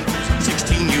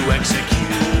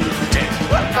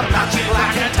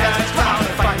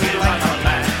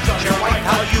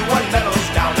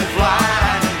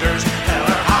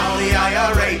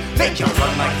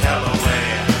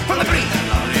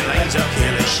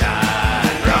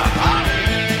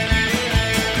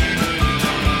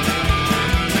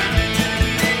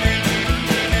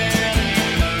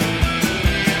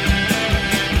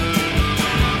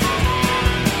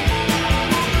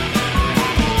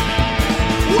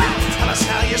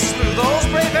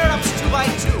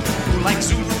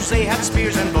 had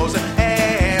spears and bows and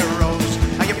arrows.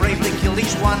 And you bravely killed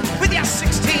each one with your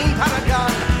 16-pounder gun.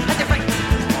 And you fight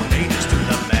all natives to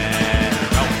the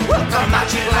marrow. Well,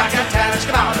 Comanche black and tanners,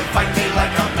 come out and fight me like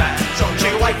a man. Show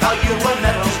your wife how you won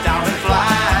medals down in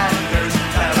Flanders.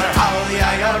 Tell her how the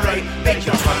IRA make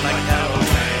you run like hell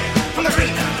away from the green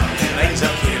and lonely lanes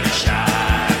of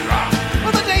Kilishara.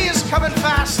 Well, the day is coming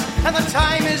fast, and the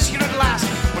time is here at last,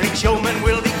 when each yeoman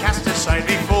will be cast aside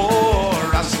before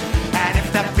us. And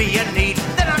if there be a need,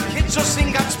 then our kids will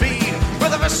sing Godspeed for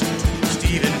the first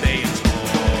Stephen Baynes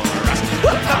for us.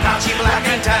 Comanche black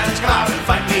and tans, come out and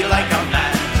fight me like a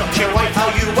man. Show your wife how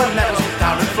you won medals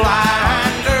down in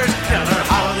Flanders. Tell her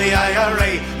how the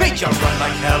IRA make you run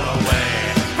like hell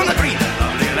away from the green and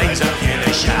lovely lanes of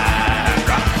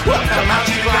Kilishara.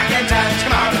 Comanche black and tans,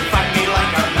 come out and fight me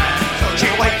like a man. Show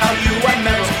your wife how you won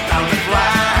medals down in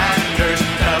Flanders.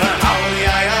 Tell her how the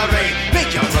IRA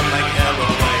make you run like hell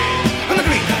away from the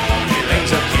green and lovely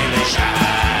lanes of Kilishara.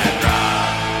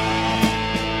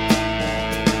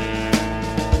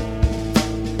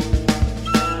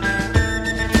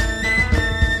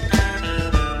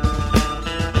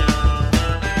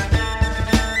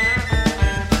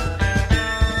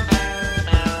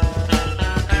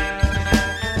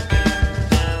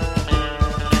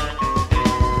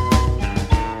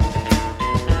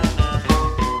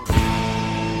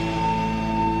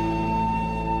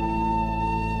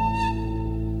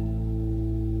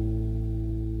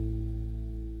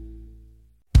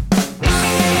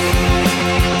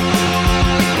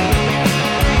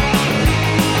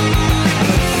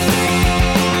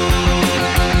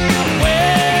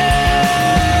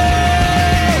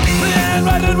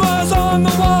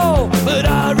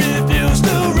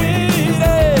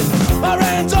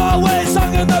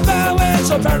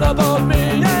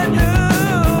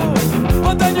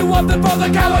 For the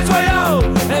coward's way out,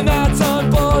 and that's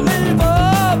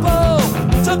unbelievable.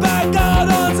 To back out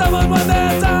on someone when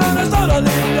they're down is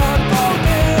totally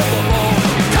unforgivable.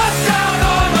 Cut down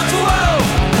on the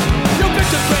 12. You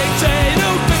picked a great day to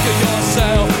think of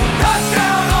yourself. Cut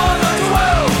down on the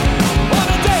 12. On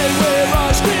a day where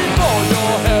I scream for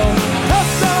your help. Cut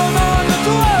down on the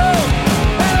 12.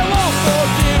 And I won't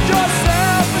forgive your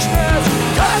selfishness.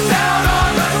 Cut down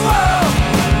on the 12.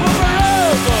 Will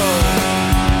forever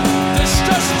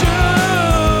distrust you.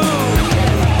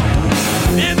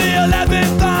 In the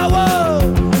 11th hour,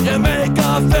 you make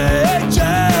a fake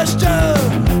gesture.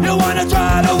 You wanna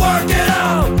try to work it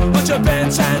out, but you've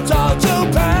been sent out to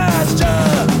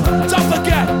pasture. Don't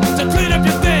forget to clean up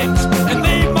your things and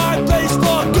leave my place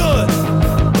for good.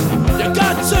 You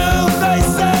got two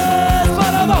faces,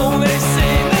 but I've only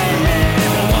seen the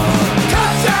evil one.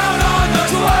 Cut down on the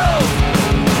 12.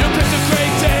 You picked a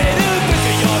great day to think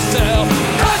of yourself.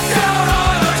 Cut down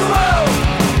on the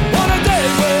 12. On a day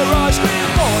where I scream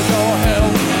for your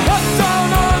help. Cut down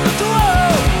on the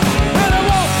 12. And I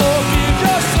won't forgive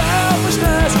your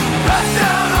selfishness. Cut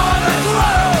down on the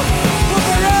 12. Will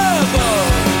forever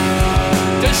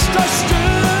distrust you.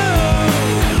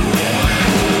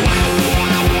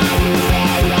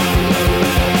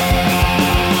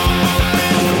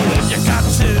 You got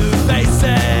two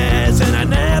faces, and I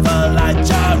never liked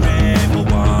your evil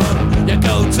one. You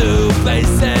go to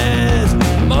places,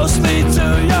 mostly to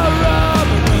your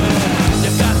other room.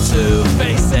 You got two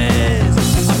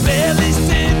faces, I've barely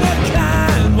seen the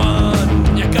kind one.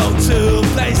 You go to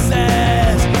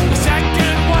places, the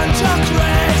second one's your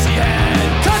crazy head.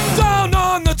 Cut down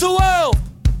on the 12.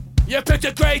 You picked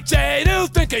a great day to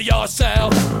think of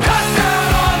yourself. Cut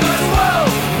down on the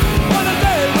 12. On a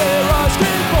day where I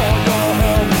scream for your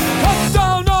help. Cut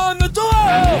down on the 12.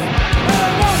 And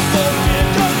I won't forgive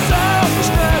your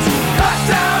selfishness. Cut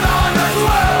down on the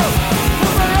 12.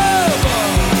 Will forever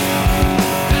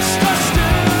distrust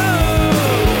you.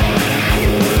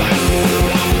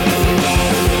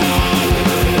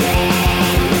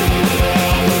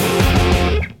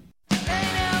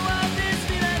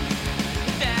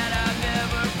 That I've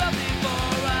never felt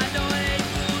before. I know it ain't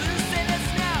cool to say that's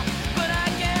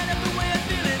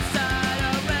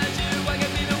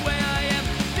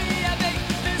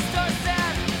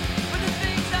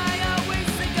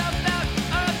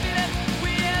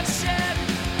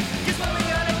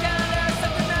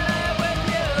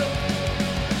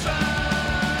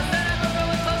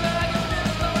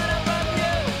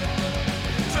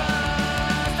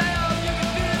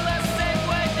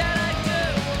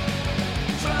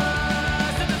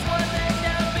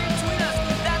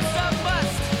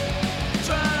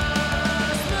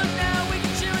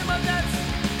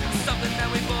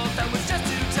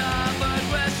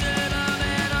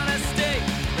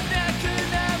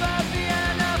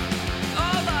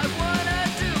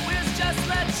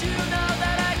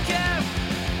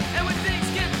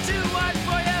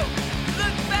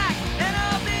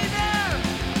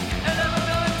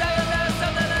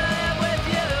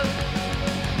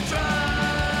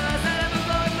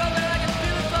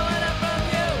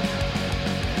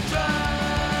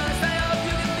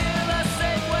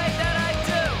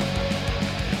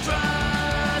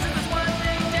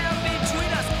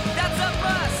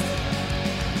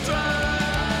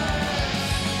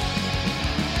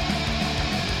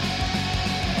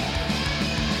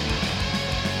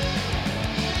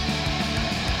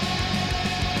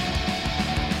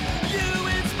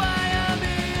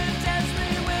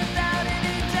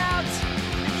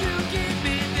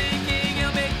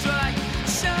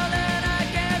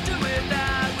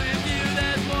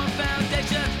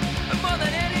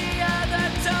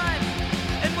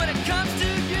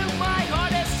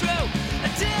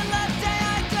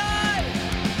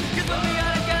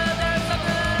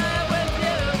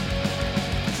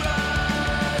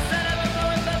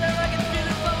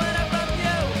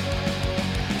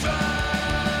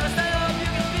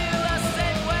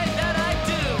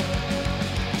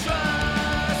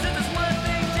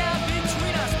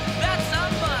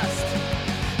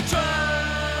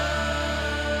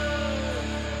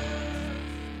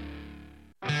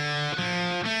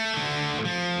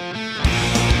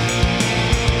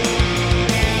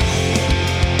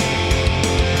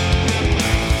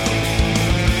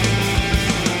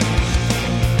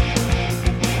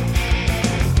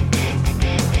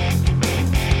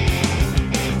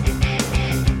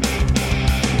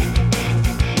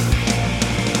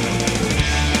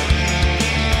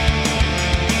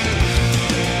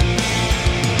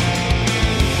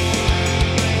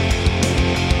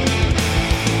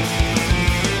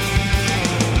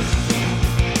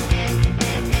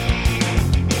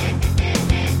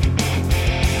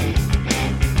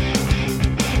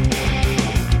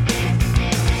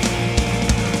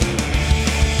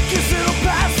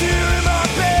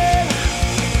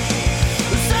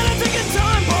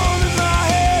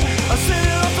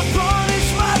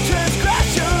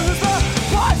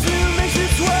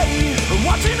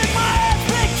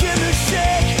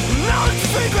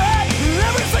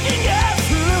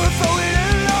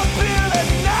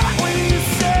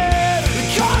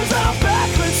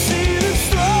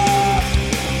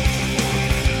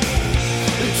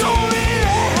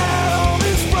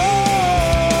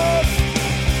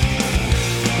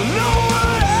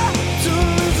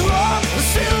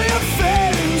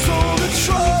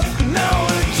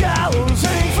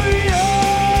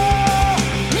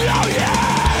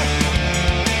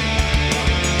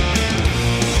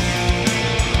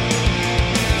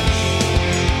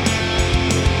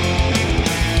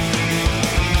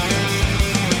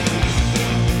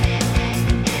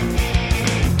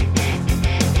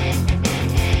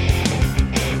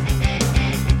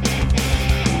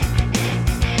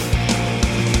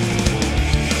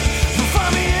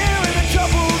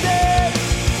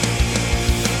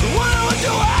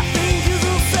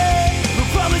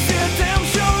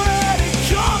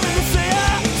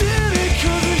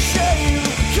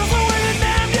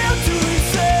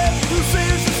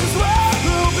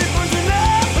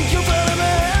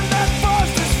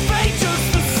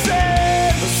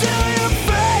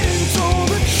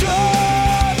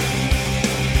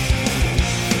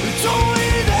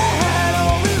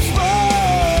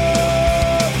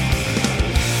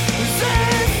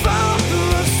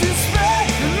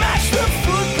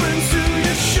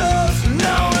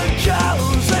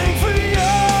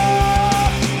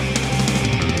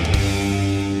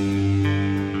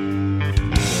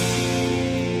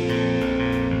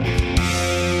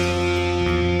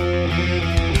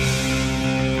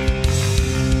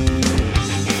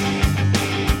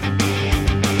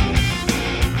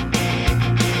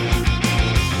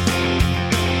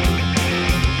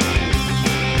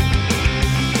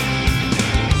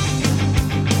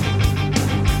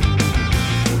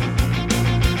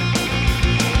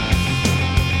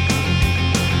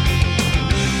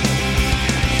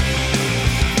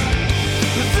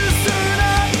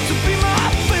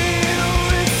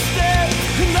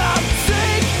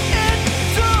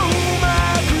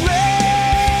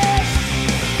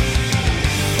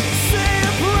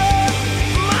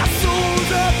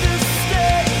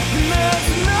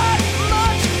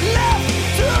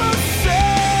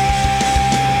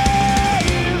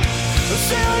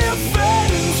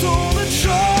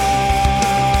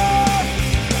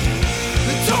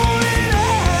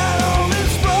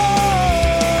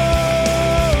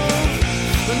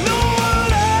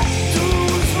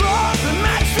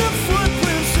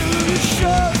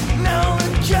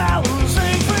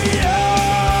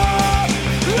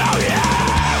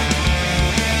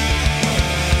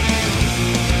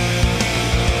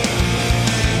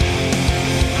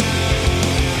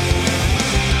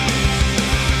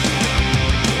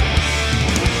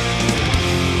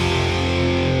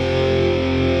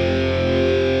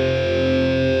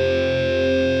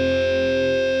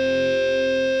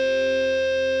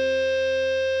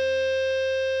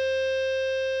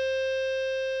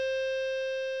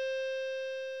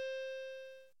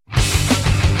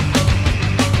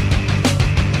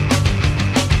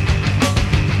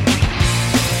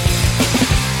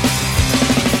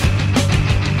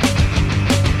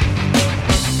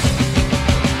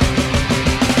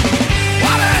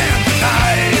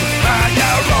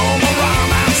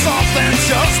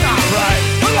stop.